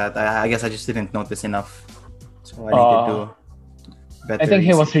saying that. I guess I just didn't notice enough. So I need to do better. I think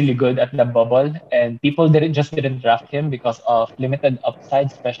he was really good at the bubble, and people didn't draft him because of limited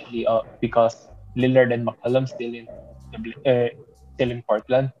upside, especially because Lillard and McCollum still in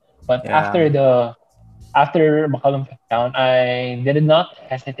Portland. But after McCollum went down, I did not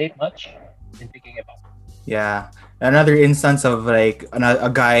hesitate much in picking him up. Yeah, another instance of like a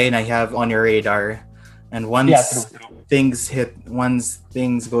guy and I have on your radar, and once things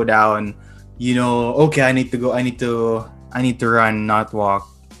go down, okay, I need to go. I need to run, not walk.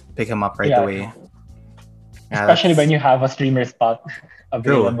 Pick him up right away. Yeah, especially when you have a streamer spot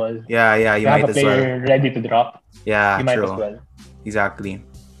available. True. Yeah, you might have a player ready to drop. Yeah, you might as well. Exactly.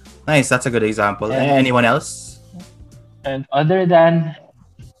 Nice. That's a good example. Anyone else? And other than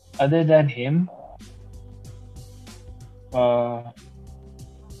him,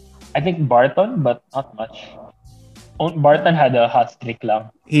 I think Barton, but not much. Barton had a hot streak lang.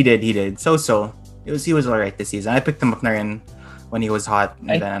 He did. So. He was alright this season. I picked him up na rin when he was hot.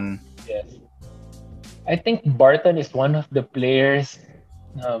 Yes. I think Barton is one of the players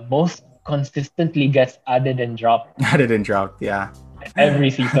most consistently gets added and dropped. Yeah. Every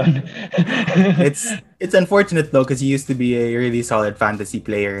season. It's unfortunate though, because he used to be a really solid fantasy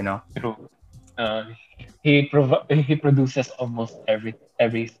player, True. He produces almost every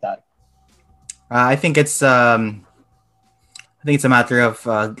stat. I think it's a matter of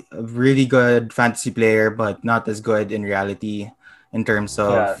a really good fantasy player, but not as good in reality in terms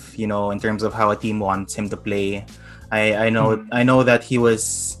of in terms of how a team wants him to play. I know that he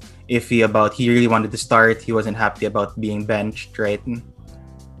was iffy about he really wanted to start. He wasn't happy about being benched, right?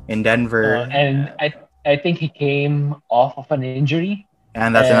 In Denver. And I think he came off of an injury.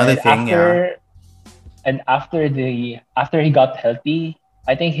 And that's another thing, And after he got healthy,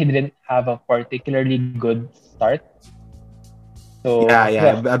 I think he didn't have a particularly good start. So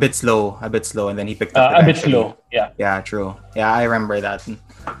a bit slow, and then he picked up a bit slow. Yeah, true. Yeah, I remember that.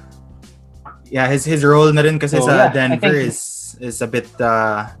 Yeah, his role na rin kasi sa Denver is a bit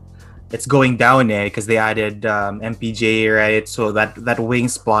it's going down because they added MPJ, right? So that wing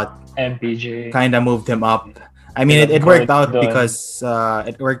spot MPJ kind of moved him up. I mean, it worked out Gordon. because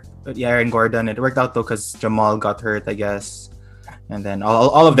it worked. Yeah, Aaron Gordon. It worked out though because Jamal got hurt, I guess, and then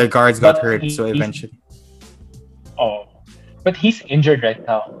all of their guards got But hurt. So eventually, oh, but he's injured right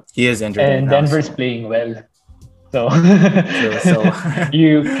now, he is injured right and now. Denver's So playing well. So true. So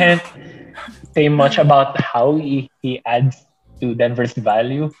you can't say much about how he adds to Denver's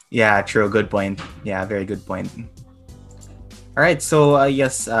value. yeah, true. Good point. Yeah, very good point. All right. So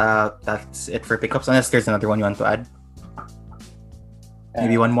yes, that's it for pickups. Unless there's another one you want to add,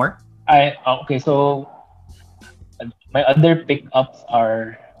 maybe one Uh, more. okay, so my other pickups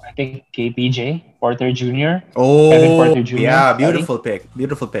are I think KPJ Porter Jr. Kevin Oh Porter Jr. yeah, Sorry, beautiful pick.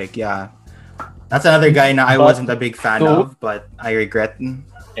 Beautiful pick. Yeah, that's another guy now I but wasn't a big fan to of, but I regret.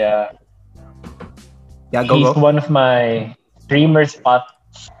 yeah, Yeah, go he's go. one of my streamer spot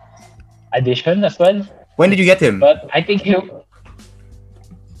addition as well. When did you get him? But I think he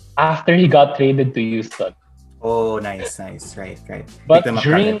after he got traded to Houston. Oh, nice, nice. Right, right. Picked But him up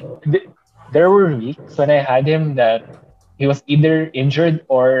kagad. there were weeks when I had him that he was either injured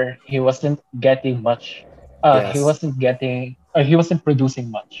or he wasn't getting much. He Yes. wasn't getting. He wasn't producing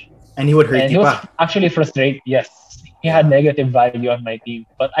much, And he would hurt and you he was pa. actually frustrated. Yes, he had Yeah. negative value on my team,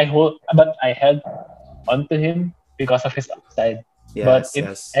 but I held onto him because of his upside. But Yes, it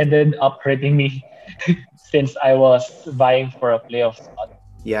yes. ended up hurting me since I was vying for a playoff spot.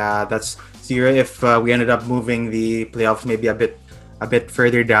 Yeah, that's zero. If we ended up moving the playoffs maybe a bit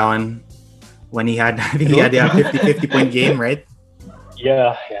further down when he had, I think he True, had a true. 50 point game, right?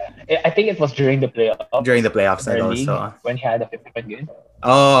 Yeah, yeah. I think it was during the playoffs During the in playoffs our night league also. when he had a 50-point game.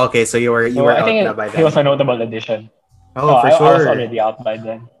 Oh, okay. So you So were I out na think by he was then. a notable addition. Oh, Oh, for I was sure. already out by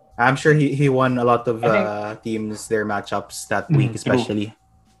then. I'm sure he won a lot of I think teams their matchups that week, true. especially.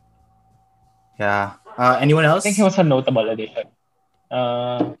 Yeah. Anyone I think he else? was a notable addition.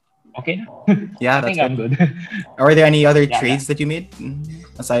 Uh, okay. Yeah, I that's think good. I'm good. Are there any other Yeah, yeah. trades that you made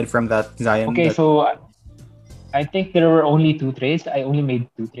aside from that Zion? Okay, That so I think there were only two trades. I only made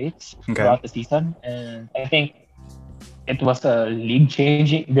two trades okay. throughout the season, and I think it was a league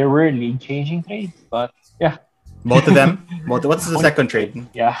changing. There were league changing trades, but yeah. Both of them. Both. What's the Only second two trades. trade?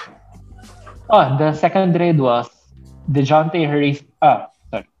 Yeah. Oh, the second trade was Dejounte Harris.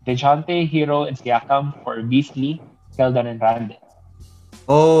 Sorry, Dejounte Hero and Siakam for Beasley, Keldon, and Randle.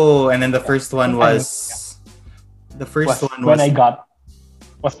 Oh, and then Yeah, I think yeah, the first was one when I was got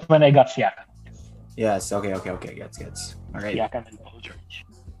was when I got Siakam. yes. Okay, okay, okay. Gets. All right. Siakam and Paul George.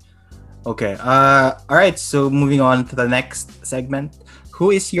 Okay. All right. So moving on to the next segment.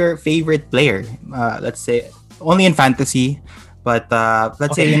 Who is your favorite player? Let's say only in fantasy, but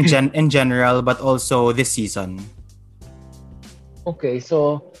let's say Okay. in general, but also this season. Okay,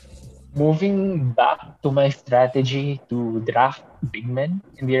 so moving back to my strategy to draft big men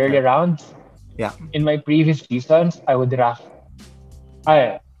in the early Okay. rounds. Yeah. In my previous seasons, I would draft.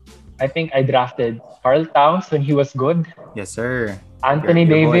 I I think I drafted Carl Towns when he was good, Yes, sir. Anthony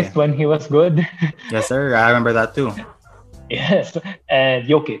Your boy. Davis when he was good, Yes, sir. I remember that too. yes, and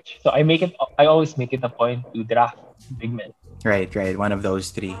Jokic. So I make it. I always make it a point to draft big men. Right, right. One of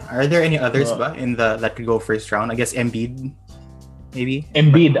those three. Are there any others So ba in the that could go first round? I guess Embiid, maybe. But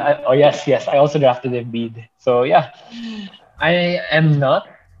Embiid. Oh yes, yes. I also drafted Embiid. So yeah, I am not.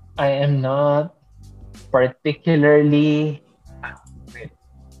 I am not particularly.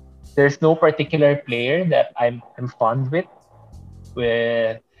 There's no particular player that I'm fond with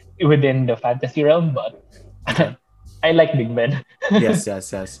within the fantasy realm, but okay. I like big men. Yes,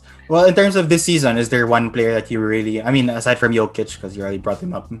 yes, yes. Well, in terms of this season, is there one player that you really? I mean, aside from Jokic, because you already brought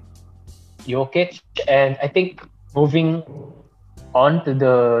him up. Jokic, and I think moving on to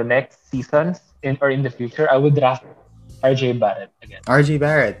the next seasons in the future, I would draft RJ Barrett again. RJ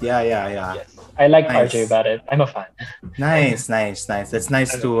Barrett. Yeah, yeah, yeah. Yes, I like RJ Nice, Barrett. I'm a fan. nice, nice, nice. That's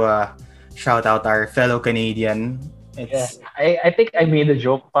nice Ano, to shout out our fellow Canadian. yeah, It's I think I made a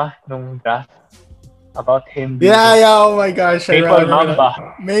joke pa nung draft about him yeah, being yeah. Oh my gosh, I Maple remember that.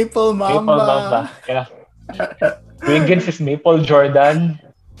 Mamba. Maple Maple Mamba. Mamba. Yeah. Wiggins is Maple Jordan.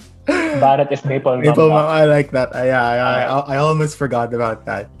 Barrett is Maple Maple Mamba. Mamba. I like that. Yeah, Uh, I almost forgot about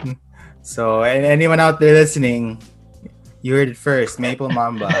that. So, anyone out there listening, you heard it first. Maple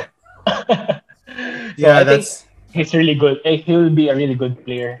Mamba. so Yeah, I think that's he's really good. He'll be a really good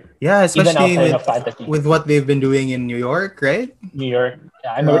player, yeah, even especially outside of fantasy. with what they've been doing in New York, right? New York.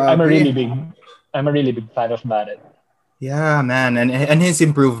 Yeah, Grabe. I'm a really big fan of Barrett. Yeah, man, and his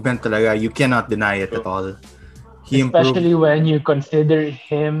improvement talaga, you cannot deny it at So, all. He improved. especially when you consider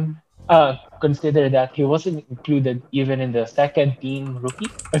him. Consider that he wasn't included even in the second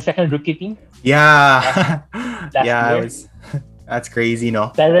rookie team last Yeah, last yeah, year. That's crazy,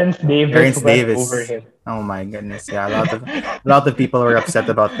 no? Terrence Davis Terrence went over Davis. him. Oh my goodness. Yeah, a lot of people were upset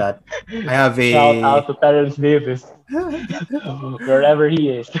about that. I have Shout a out to Terrence Davis, wherever he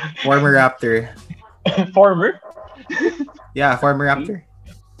is. former Raptor. Former. Yeah, former See, Raptor.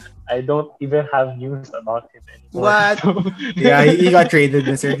 I don't even have news about him anymore. What? So, Yeah, he got traded,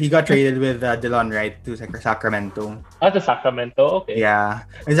 Mister. He got traded with Delon Wright to Sacramento. at the Sacramento, okay. Yeah,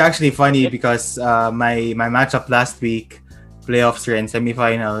 it's actually funny It, because my matchup last week, playoffs and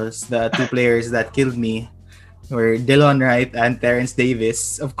semifinals, the two players that killed me were Delon Wright and Terrence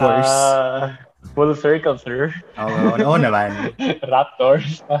Davis, of course. uh, full circle, sir. Oh, no naman.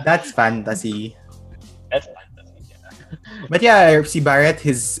 Raptors. That's fantasy. That's fantasy. Yeah. But yeah, RC Barrett,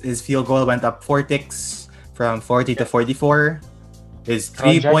 his field goal went up 4 ticks from 40 to Yeah. 44. His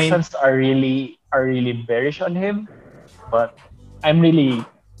 3 point, Projections are really bearish on him, but I'm really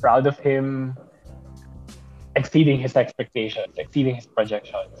proud of him exceeding his expectations, exceeding his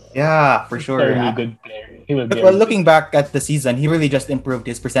projections. yeah, for He's a sure. really good player. He will be a Well, really good looking back at the season, he really just improved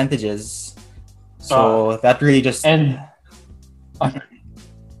his percentages. player. So that really just. And sorry,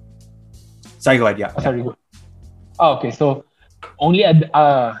 Sorry, go ahead. Yeah, yeah. sorry. Okay, so only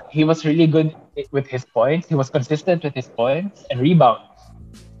he was really good with his points. He was consistent with his points and rebounds,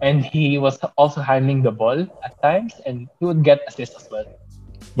 and he was also handling the ball at times, and he would get assists as well.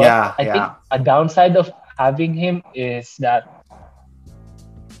 But Yeah, I think yeah, a downside of having him is that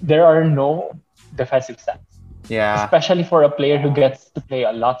there are no defensive stats, yeah, especially for a player who gets to play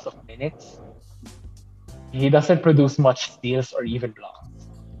a lots of minutes. He doesn't produce much steals or even blocks.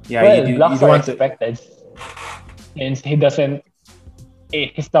 yeah. You Well, do you blocks do are want to. expected since he doesn't.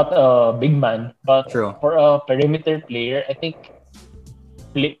 He's not a big man, but True, for a perimeter player, I think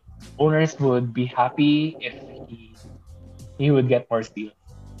play, owners would be happy if he would get more steals.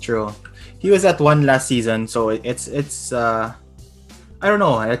 true. He was at one last season, so it's I don't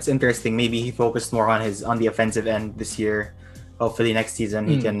know. It's interesting. Maybe he focused more on the offensive end this year. Hopefully next season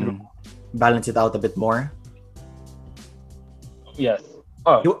he True. can balance it out a bit more. Yes.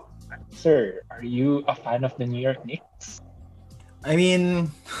 Oh, You, sir, are you a fan of the New York Knicks? I mean,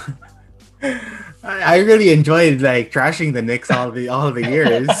 I really enjoyed like trashing the Knicks all the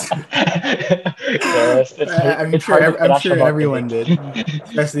years. Yes, I'm it's hard to sure I'm trash sure about the everyone Knicks. did,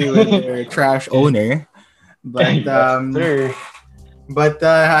 especially with their trash owner. But Yes, sir.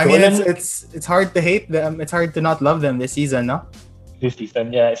 I mean, it's Dolan it's it's hard to hate them. It's hard to not love them this season, no? this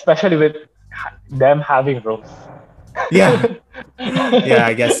season, yeah, especially with them having Rose. Yeah, yeah.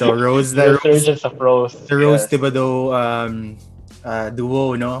 I guess so. Rose, The resurgence of Rose. the Rose Yes. Thibodeau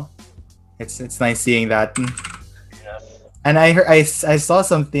duo, no? It's nice seeing that. Yes. And I saw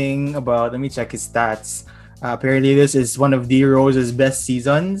something about. Let me check his stats. Apparently, this is one of D Rose's best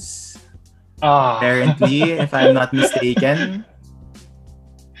seasons. Ah. Apparently, if I'm not mistaken.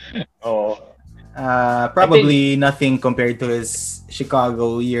 Oh. I think Probably nothing compared to his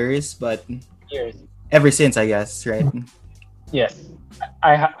Chicago years, but years. ever since, I guess, right? Yes.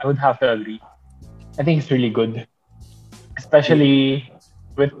 I would have to agree. I think it's really good, especially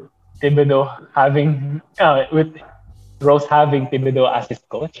with Thibodeau having with Rose having Thibodeau as his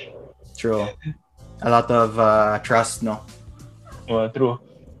coach. True. A lot of trust, no? True.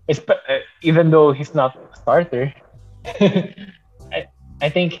 Even though he's not a starter, I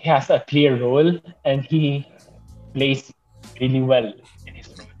think he has a clear role and he plays really well in his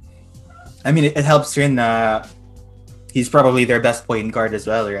role. I mean, it helps Rin. He's probably their best point guard as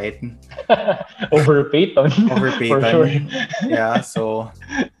well, right? Over Peyton, Over for sure. Peyton. Yeah, so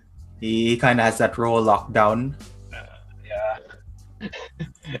he kind of has that role locked down. Yeah.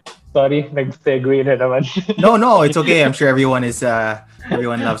 Sorry, nag-segue na naman. No, it's okay. I'm sure everyone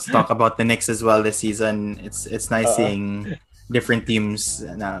loves to talk about the Knicks as well this season. It's nice seeing different teams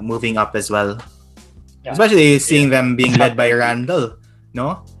moving up as well. Yeah. Especially seeing them being led by Randall,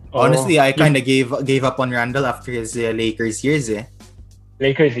 no? Honestly, I kind of gave up on Randall after his Lakers years.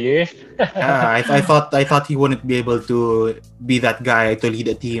 Lakers years. Yeah, I thought he wouldn't be able to be that guy to lead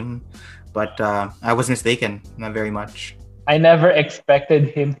a team, but I was mistaken, not very much. I never expected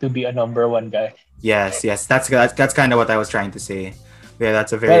him to be a number one guy. Yes, that's kind of what I was trying to say. Yeah,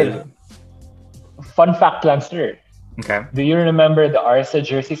 that's a very Well, fun fact, Lancer. okay. Do you remember the Arsa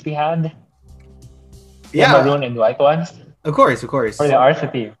jerseys we had? The Yeah, maroon and white ones? of course. For the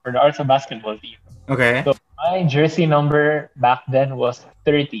Arsa team, for the Arsa basketball team. Okay. So my jersey number back then was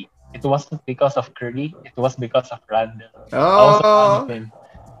 30. It wasn't because of Curry, it was because of Randall. I was a fan of Oh, him.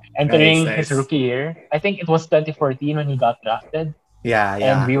 Entering nice. his rookie year, I think it was 2014 when he got drafted. Yeah,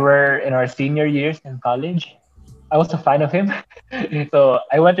 And we were in our senior years in college. I was a fan of him. So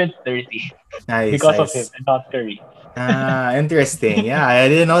I went with 30 nice, because of nice. him and not Curry. Interesting. Yeah, I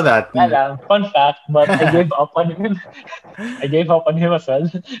didn't know that. Yeah lang, fun fact, but I gave up on him. I gave up on him as well.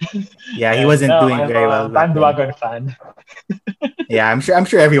 Yeah, he And wasn't now doing I'm very well a back then. bandwagon fan. Yeah, I'm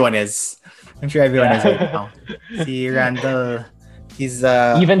sure everyone is. I'm sure everyone is right Yeah. now. See Randall, he's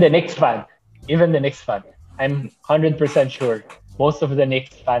Even the Knicks fan. Even the Knicks fan. I'm 100% sure most of the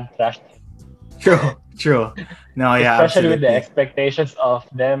Knicks fan trashed him. true. No, yeah, Especially with the absolutely. expectations of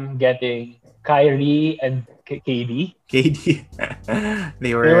them getting Kyrie and KD. KD, they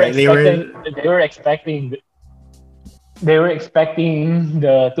They were were they expecting were they were expecting they were expecting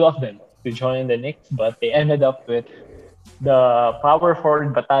the two of them to join the Knicks, but they ended up with the power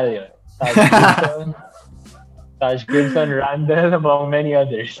forward battalion. Taj Gibson, Randall, among many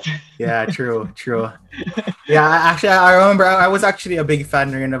others. Yeah, true. Yeah, actually, I remember I was actually a big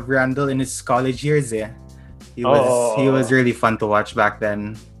fan rin of Randall in his college years. Yeah, he was Oh, really fun to watch back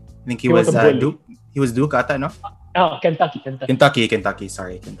then. I think he he was a was bully. Duke. He was Duke, ata, no? Oh, Kentucky. Kentucky.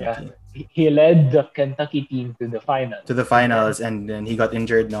 Sorry, Yeah, Kentucky. he led the Kentucky team to the finals, To the and then finals, and then he got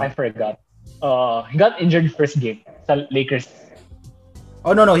injured. I No. forgot. He got injured first game sa Lakers.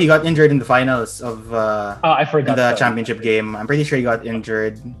 Oh no, he got injured in the finals of I in forgot. the Sorry. championship game. I'm pretty sure he got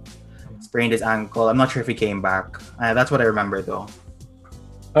injured, sprained his ankle. I'm not sure if he came back. That's what I remember though.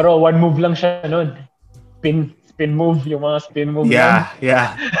 Pero one move lang siya nun. Spin move, yung mga spin move lang.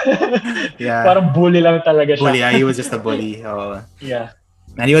 Yeah. Yeah. Parang bully lang talaga siya. Bully. Yeah, he was just a bully. Oh, Yeah.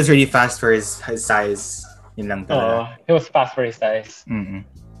 and he was really fast for his size. Yun lang talaga. He was fast for his size. Mm-mm.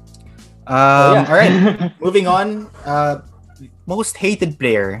 So, yeah. All right. Moving on. Most hated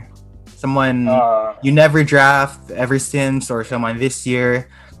player. Someone you never draft ever since, or someone this year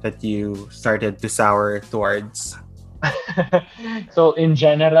that you started to sour towards. So in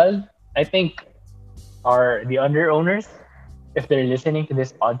general, I think the under owners, if they're listening to this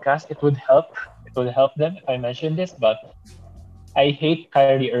podcast, it would help. It would help them if I mention this, but I hate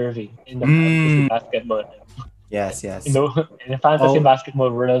Kyrie Irving in the fantasy basketball. Yes. In the fantasy basketball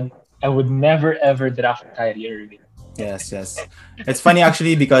world, I would never ever draft Kyrie Irving. Yes. It's funny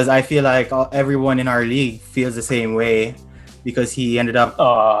actually because I feel like everyone in our league feels the same way because he ended up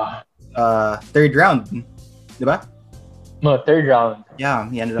third round, diba? No, third round. Yeah,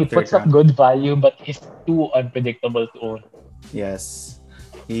 he ended He up third puts up round. good value, but he's too unpredictable to own. Yes,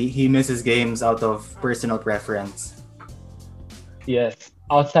 he misses games out of personal preference. Yes,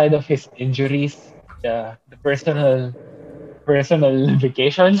 outside of his injuries, the personal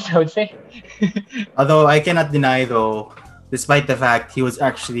vacations, I would say. Although I cannot deny though, despite the fact he was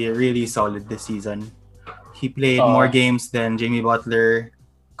actually really solid this season. He played more games than Jimmy Butler,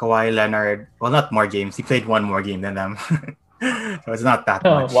 Kawhi Leonard. Well, not more games. He played one more game than them. So it's not that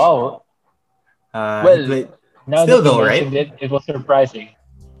much. Wow. Well, now still that you though, right? mentioned it, it was surprising.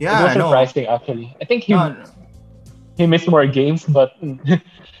 Yeah, It was surprising actually. I think he missed more games, but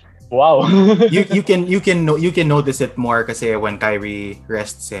wow. you can notice it more kasi when Kyrie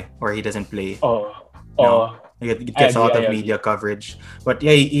rests or he doesn't play. It gets a lot of media coverage. But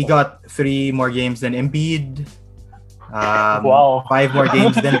yeah, he got 3 more games than Embiid. Wow. 5 more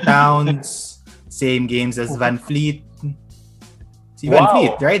games than Towns. Same games as Van Fleet. See, Van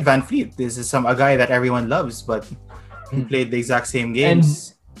Fleet, right? Van Fleet. This is a guy that everyone loves, but he played the exact same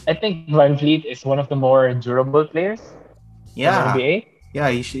games. And I think Van Fleet is one of the more durable players in the NBA. Yeah,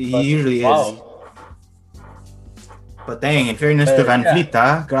 he usually is. But dang, in fairness to Van Fleet,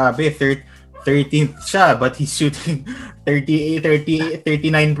 grabe, 13th siya, but he's shooting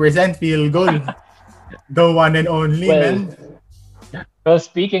 39% field goal. The one and only, man. Well,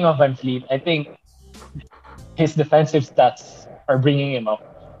 speaking of Van Fleet, I think his defensive stats are bringing him up.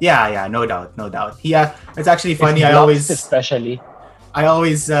 Yeah, no doubt. It's actually funny. I always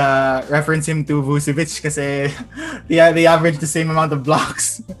reference him to Vucevic kasi they average the same amount of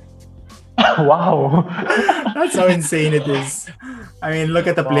blocks. Wow. That's how insane it is. I mean, look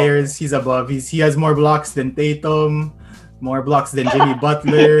at the players he's above. He has more blocks than Tatum, more blocks than Jimmy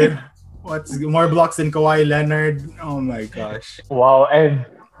Butler, more blocks than Kawhi Leonard. Oh my gosh. Wow, and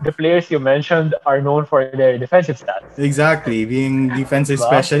the players you mentioned are known for their defensive stats. Exactly, being defensive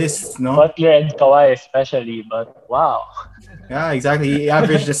specialists, no? Butler and Kawhi especially, but wow. Yeah, exactly. He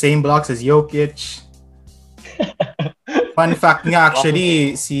averaged the same blocks as Jokic. Fun fact nga,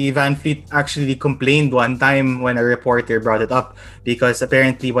 actually, si Van Fleet actually complained one time when a reporter brought it up because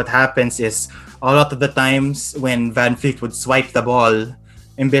apparently what happens is a lot of the times when Van Fleet would swipe the ball,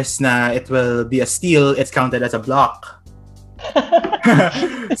 imbes na it will be a steal, it's counted as a block.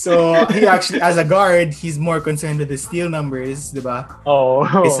 So he actually, as a guard, he's more concerned with the steal numbers, diba?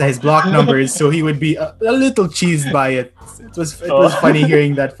 It's his block numbers, so he would be a little cheesed by it. It was funny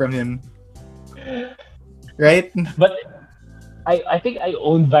hearing that from him. right? But I think I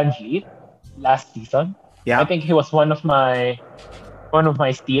owned Van Vliet last season. I Yeah. think he was one of my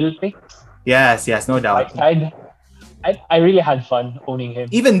steal picks Yes, yes, no with doubt. Whiteside. I really had fun owning him.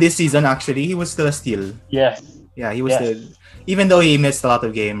 Even this season, actually, he was still a steal. Yes. Yeah, he was still, Yes. even though he missed a lot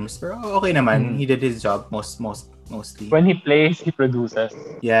of games, pero okay naman. Mhm. He did his job mostly. When he plays, he produces.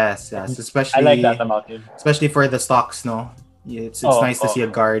 Yes, yes, And I like that especially about him. for the stocks, no. Yeah, it's Oh, nice to see a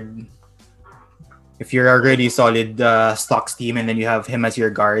oh. guard. If you're already solid stocks team and then you have him as your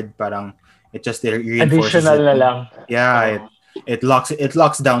guard, parang it just reinforces Additional it. na lang. Yeah, Oh, it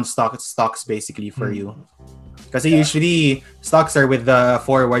locks down stocks basically for mm, you. Kasi yeah. usually stocks are with the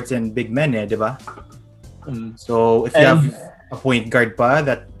forwards and big men, di ba? Mm. So if you have And a point guard pa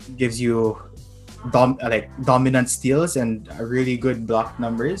that gives you dominant steals and really good block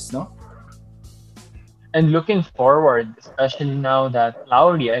numbers, no? and looking forward, especially now that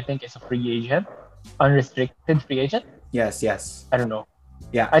Lowry, I think, is a free agent, unrestricted free agent. Yes, yes. I don't know.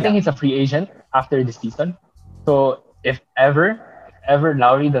 Yeah, I think yeah. he's a free agent after this season. So if ever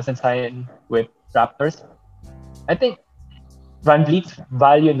Lowry doesn't sign with Raptors, I think Van Vliet's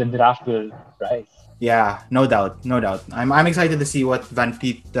value in the draft will rise. Yeah, no doubt, no doubt. I'm excited to see what Van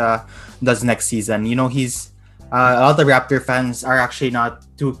Fleet does next season. You know, he's a lot of Raptor fans are actually not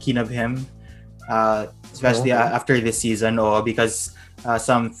too keen of him, especially Oh. after this season, or because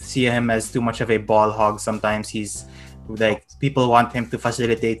some see him as too much of a ball hog. Sometimes he's like people want him to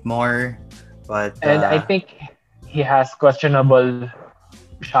facilitate more, but And I think he has questionable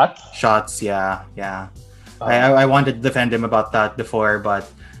shots. shots, yeah, yeah. Uh, I wanted to defend him about that before, but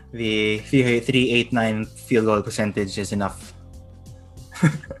the 389 field goal percentage is enough.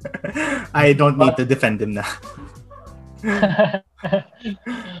 I don't need to but defend him now.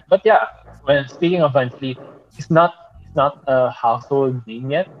 but yeah, well, speaking of Van Fleet, he's not a household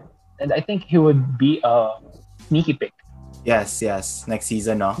name yet, and I think he would be a sneaky pick. Yes, yes. Next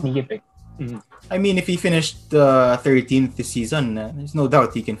season, no? Sneaky pick. Mhm. I mean, if he finished 13th this season, there's no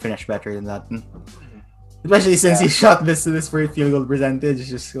doubt he can finish better than that. Especially since he Yeah. shot this for field goal percentage.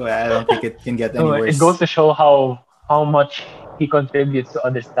 Just I don't think it can get any So it worse. goes to show how much he contributes to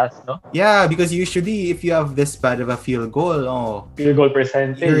other stats, no? Yeah, because usually if you have this bad of a field goal, Field goal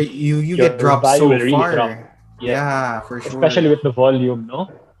percentage, you your get dropped value so will really far. drop. Yeah, for Especially sure. with the volume, no?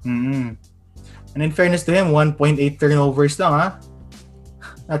 Mm-hmm. And in fairness to him, 1.8 turnovers lang, ha?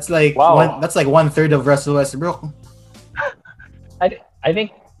 That's like Wow. one third of Russell Westbrook. I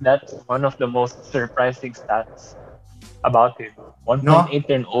think that's one of the most surprising stats about him. No? 1.8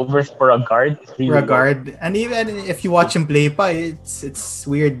 turnovers for a guard is For a really low. guard. And even if you watch him play pa, it's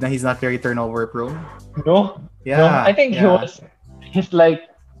weird that he's not very turnover prone. No, no. I Yeah, think yeah. he's like,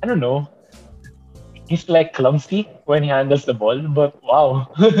 I don't know. He's like clumsy when he handles the ball, but wow.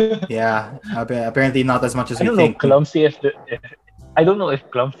 Yeah. Apparently not as much as I we don't know think. clumsy if I don't know if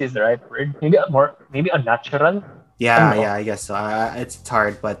clumsy is the right word. Maybe unnatural. I don't Yeah, know. yeah, I guess so. It's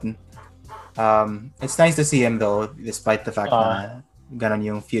hard, but it's nice to see him though, despite the fact Uh, na ganon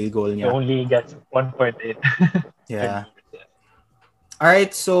yung field goal he niya. only gets 1.8. Yeah. All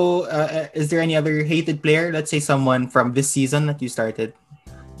right. So, is there any other hated player? Let's say someone from this season that you started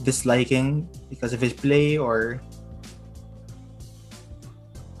disliking because of his play, or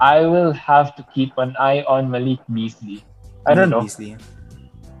I will have to keep an eye on Malik Beasley. I don't Malik know. Beasley?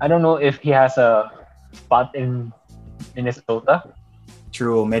 I don't know if he has a spot in Minnesota,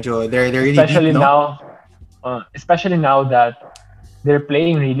 True. Medyo they're really deep, especially no? now. Especially now that they're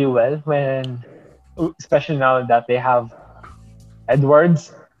playing really well. Especially now that they have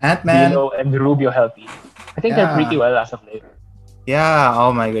Edwards, Ant-Man. D'Lo, and Rubio healthy. I think they're pretty Yeah. well as of late. Yeah.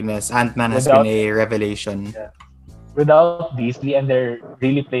 Oh my goodness. Ant-Man has been Without a revelation. yeah, without Beasley, and they're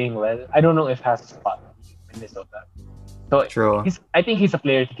really playing well. I don't know if he has a spot in Minnesota. So True. I think he's a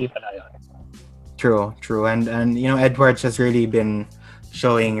player to keep an eye on. True. True. And you know Edwards has really been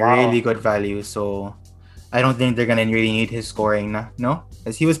showing Wow. really good value. So I don't think they're gonna really need his scoring, no?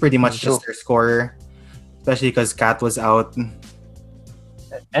 Because he was pretty much True. just their scorer, especially because Cat was out.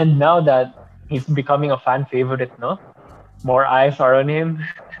 And now that he's becoming a fan favorite, no? More eyes are on him.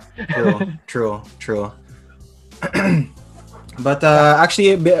 True. But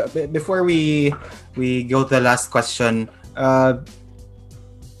actually, before we go to the last question,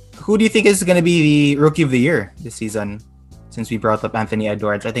 who do you think is going to be the rookie of the year this season? Since we brought up Anthony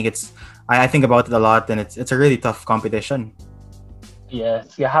Edwards, I think I think about it a lot, and it's a really tough competition.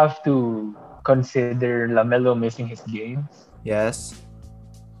 Yes, you have to consider Lamelo missing his games, Yes.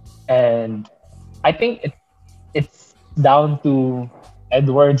 and I think it's down to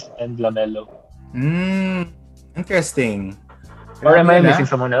Edwards and Lamelo. Interesting. Or am Grabe I yun, missing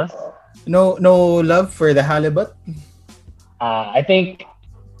ah. someone else? No love for the halibut. I think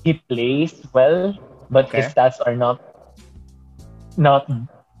he plays well, but his Okay. stats are not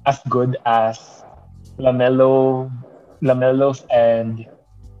as good as Lamelo, Lamelo's and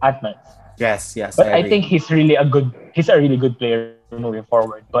Ant-Man's. Yes, yes, I But I agree. think he's a really good player moving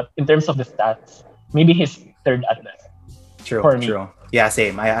forward. But in terms of the stats, maybe he's third at best for True, me. true. Yeah,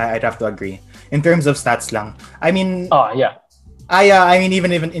 same. I'd have to agree. In terms of stats lang. I mean, Oh yeah, I mean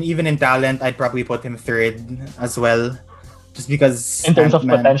even in talent, I'd probably put him third as well. Just because in terms of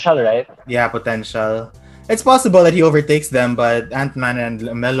Ant-Man, potential, right? yeah, potential. It's possible that he overtakes them, but Ant-Man and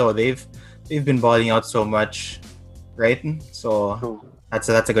Melo, they've been balling out so much, right? So True. that's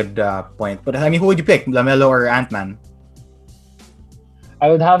a good point. But I mean, who would you pick, Lamelo or Ant-Man? I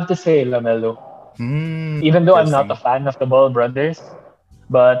would have to say Lamelo, even though I'm not a Interesting. fan of the Ball brothers,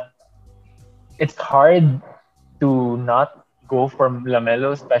 but it's hard to not go from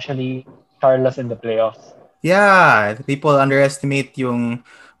Lamelo, especially Carlos in the playoffs. Yeah, people underestimate yung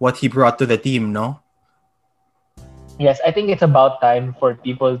what he brought to the team, no? Yes, I think it's about time for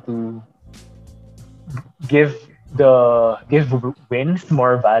people to give give wins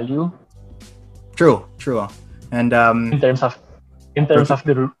more value True, true. And in terms of rookie, in terms of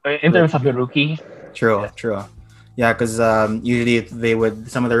rookie, the rookie. true, Yes, true. Yeah, because usually they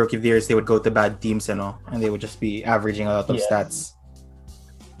would some of the rookie of the years they would go to bad teams, and they would just be averaging a lot of yes. stats.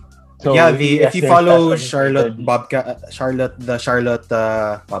 But yeah, So the if yes, you their stats follow are inflated. Charlotte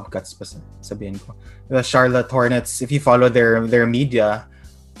Bobcats pa sabihin ko. The Charlotte Hornets, if you follow their media,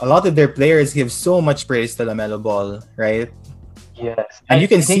 a lot of their players give so much praise to LaMelo Ball, right? Yes, And you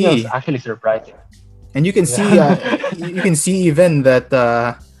can I think it was see actually surprising. and you can see Yeah. you can see even that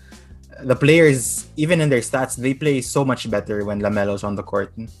the players even in their stats they play so much better when LaMelo's on the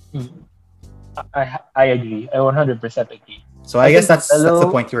court. I agree. I 100% agree. So I I guess think that's the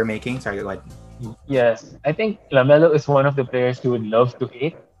Lamelo. point you were making. Sorry, go ahead. Yes, I think Lamelo is one of the players you would love to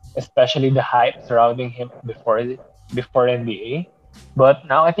hate, especially the hype surrounding him before NBA. But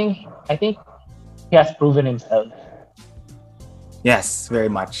now I think he has proven himself. Yes, very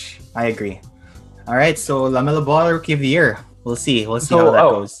much. I agree. All right, so Lamelo Ball Rookie of the Year. We'll see. We'll see how So that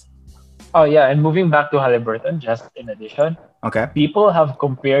goes. yeah, and moving back to Halliburton, just in addition, Okay. people have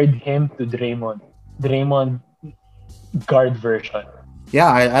compared him to Draymond guard version. Yeah,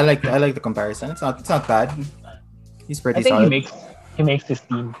 I like the comparison. It's not bad. He's I pretty think solid. he makes his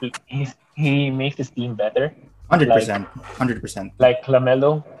he makes his team better, Hundred like percent. 100%. like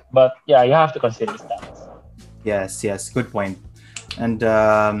Lamelo. But yeah, you have to consider stats. Yes, yes. Good point. And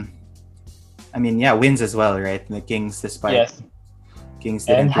I mean, yeah, wins as well, right? The Kings, despite Yes, Kings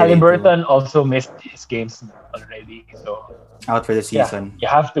and didn't really do Halliburton also missed his games already. So out for the yeah, season. you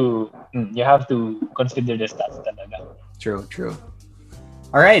have to consider the stats talaga. True, true.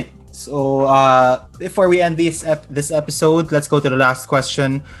 All right. So before we end this episode, let's go to the last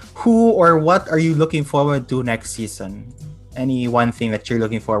question. Who or what are you looking forward to next season? Any one thing that you're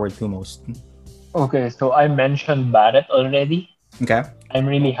looking forward to most? Okay, so I mentioned Barrett already. Okay. I'm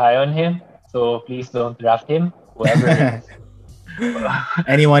really high on him, so please don't draft him. Whoever is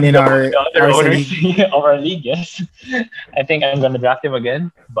Anyone in the other our owners league? of our league, yes. I think I'm gonna draft him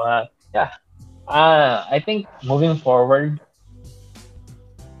again. But yeah, I think moving forward,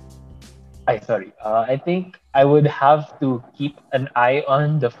 I think I would have to keep an eye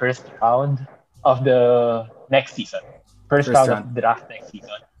on the first round of the next season, first First round of round. the draft next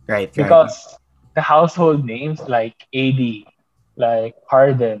season, Right, right. because the household names like AD, like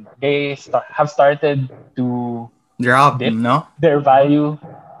Harden, have started to Drop, dip no? their value.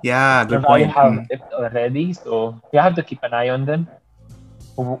 Yeah, Their good value point. have dipped already, so you have to keep an eye on them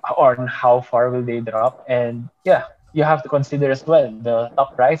on how far will they drop, and yeah, you have to consider as well the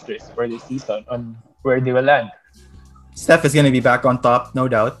top risers for this season on where they will land. Steph is gonna be back on top, no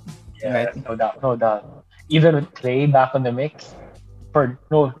doubt. Right. Yes, no doubt, no doubt. Even with Clay back on the mix, for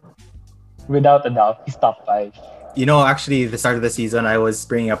no, without a doubt, he's top five. Actually, the start of the season, I was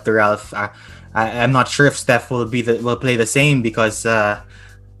bringing up to Ralph. I'm not sure if Steph will play the same because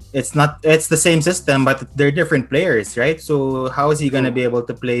it's the same system, but they're different players, right? So how is he gonna True. be able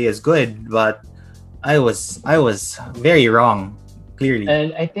to play as good? But I was very wrong, clearly.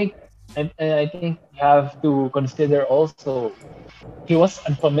 And I think you have to consider also he was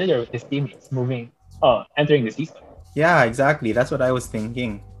unfamiliar with his teammates entering the season. Yeah, exactly. That's what I was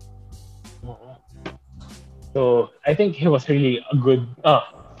thinking. So I think he was really a good.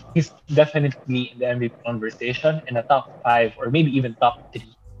 He's definitely in the MVP conversation in a top five or maybe even top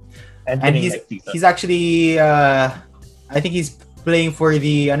three And entering he's next season. he's actually I think he's playing for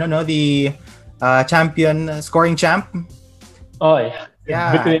the I don't know the champion scoring champ. Oh yeah,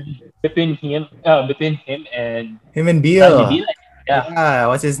 Yeah, between him and him and Bradley Beal. Beal. Yeah. Yeah,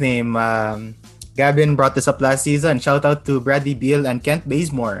 what's his name? Gavin brought this up last season. Shout out to Bradley Beal and Kent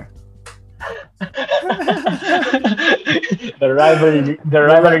Bazemore. The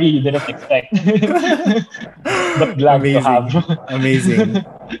rivalry you didn't expect, but glad to have. Amazing, amazing.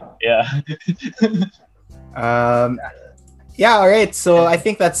 Yeah. Um, yeah, all right. So I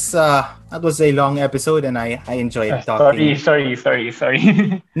think that was a long episode, and I enjoyed talking. Sorry.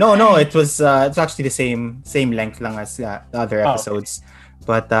 No, it's actually the same length lang as the other episodes,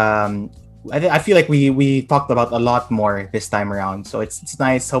 but I feel like we talked about a lot more this time around. So it's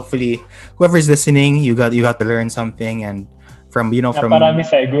nice. Hopefully, whoever's listening, you got to learn something, and from Parami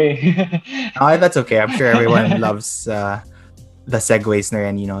segue. that's okay. I'm sure everyone loves the segues na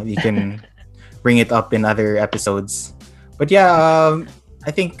rin, you can bring it up in other episodes. But yeah,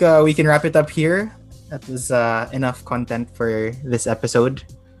 I think we can wrap it up here. That was enough content for this episode.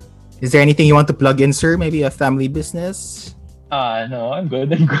 Is there anything you want to plug in, sir? Maybe a family business? No, I'm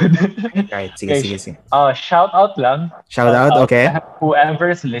good. Right, sige, Okay. sige. Shout out lang. Shout out, okay.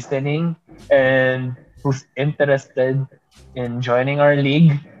 Whoever's listening and who's interested in joining our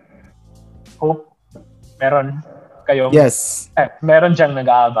league, hope meron kayong Yes. meron diyang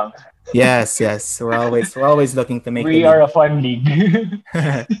nag-aabang. Yes. We're always looking to make We are a fun league.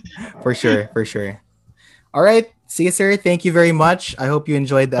 For sure. All right. See you, sir. Thank you very much. I hope you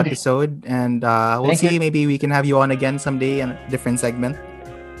enjoyed the episode, and we'll see. Maybe we can have you on again someday in a different segment.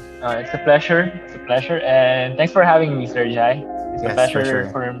 It's a pleasure, and thanks for having me, Sir Jai. It's a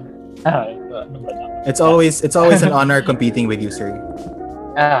pleasure for sure. It's always an honor competing with you, sir.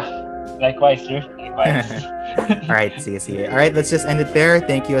 Likewise, sir. Likewise. All right, see you. All right, let's just end it there.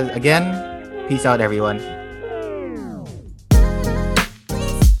 Thank you again. Peace out, everyone.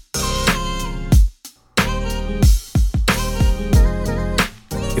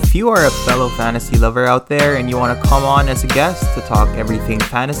 If you are a fellow fantasy lover out there and you want to come on as a guest to talk everything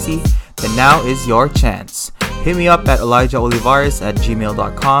fantasy, then now is your chance. Hit me up at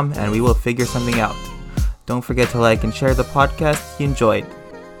elijaholivares@gmail.com and we will figure something out. Don't forget to like and share the podcast if you enjoyed.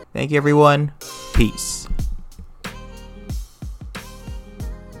 Thank you, everyone. Peace.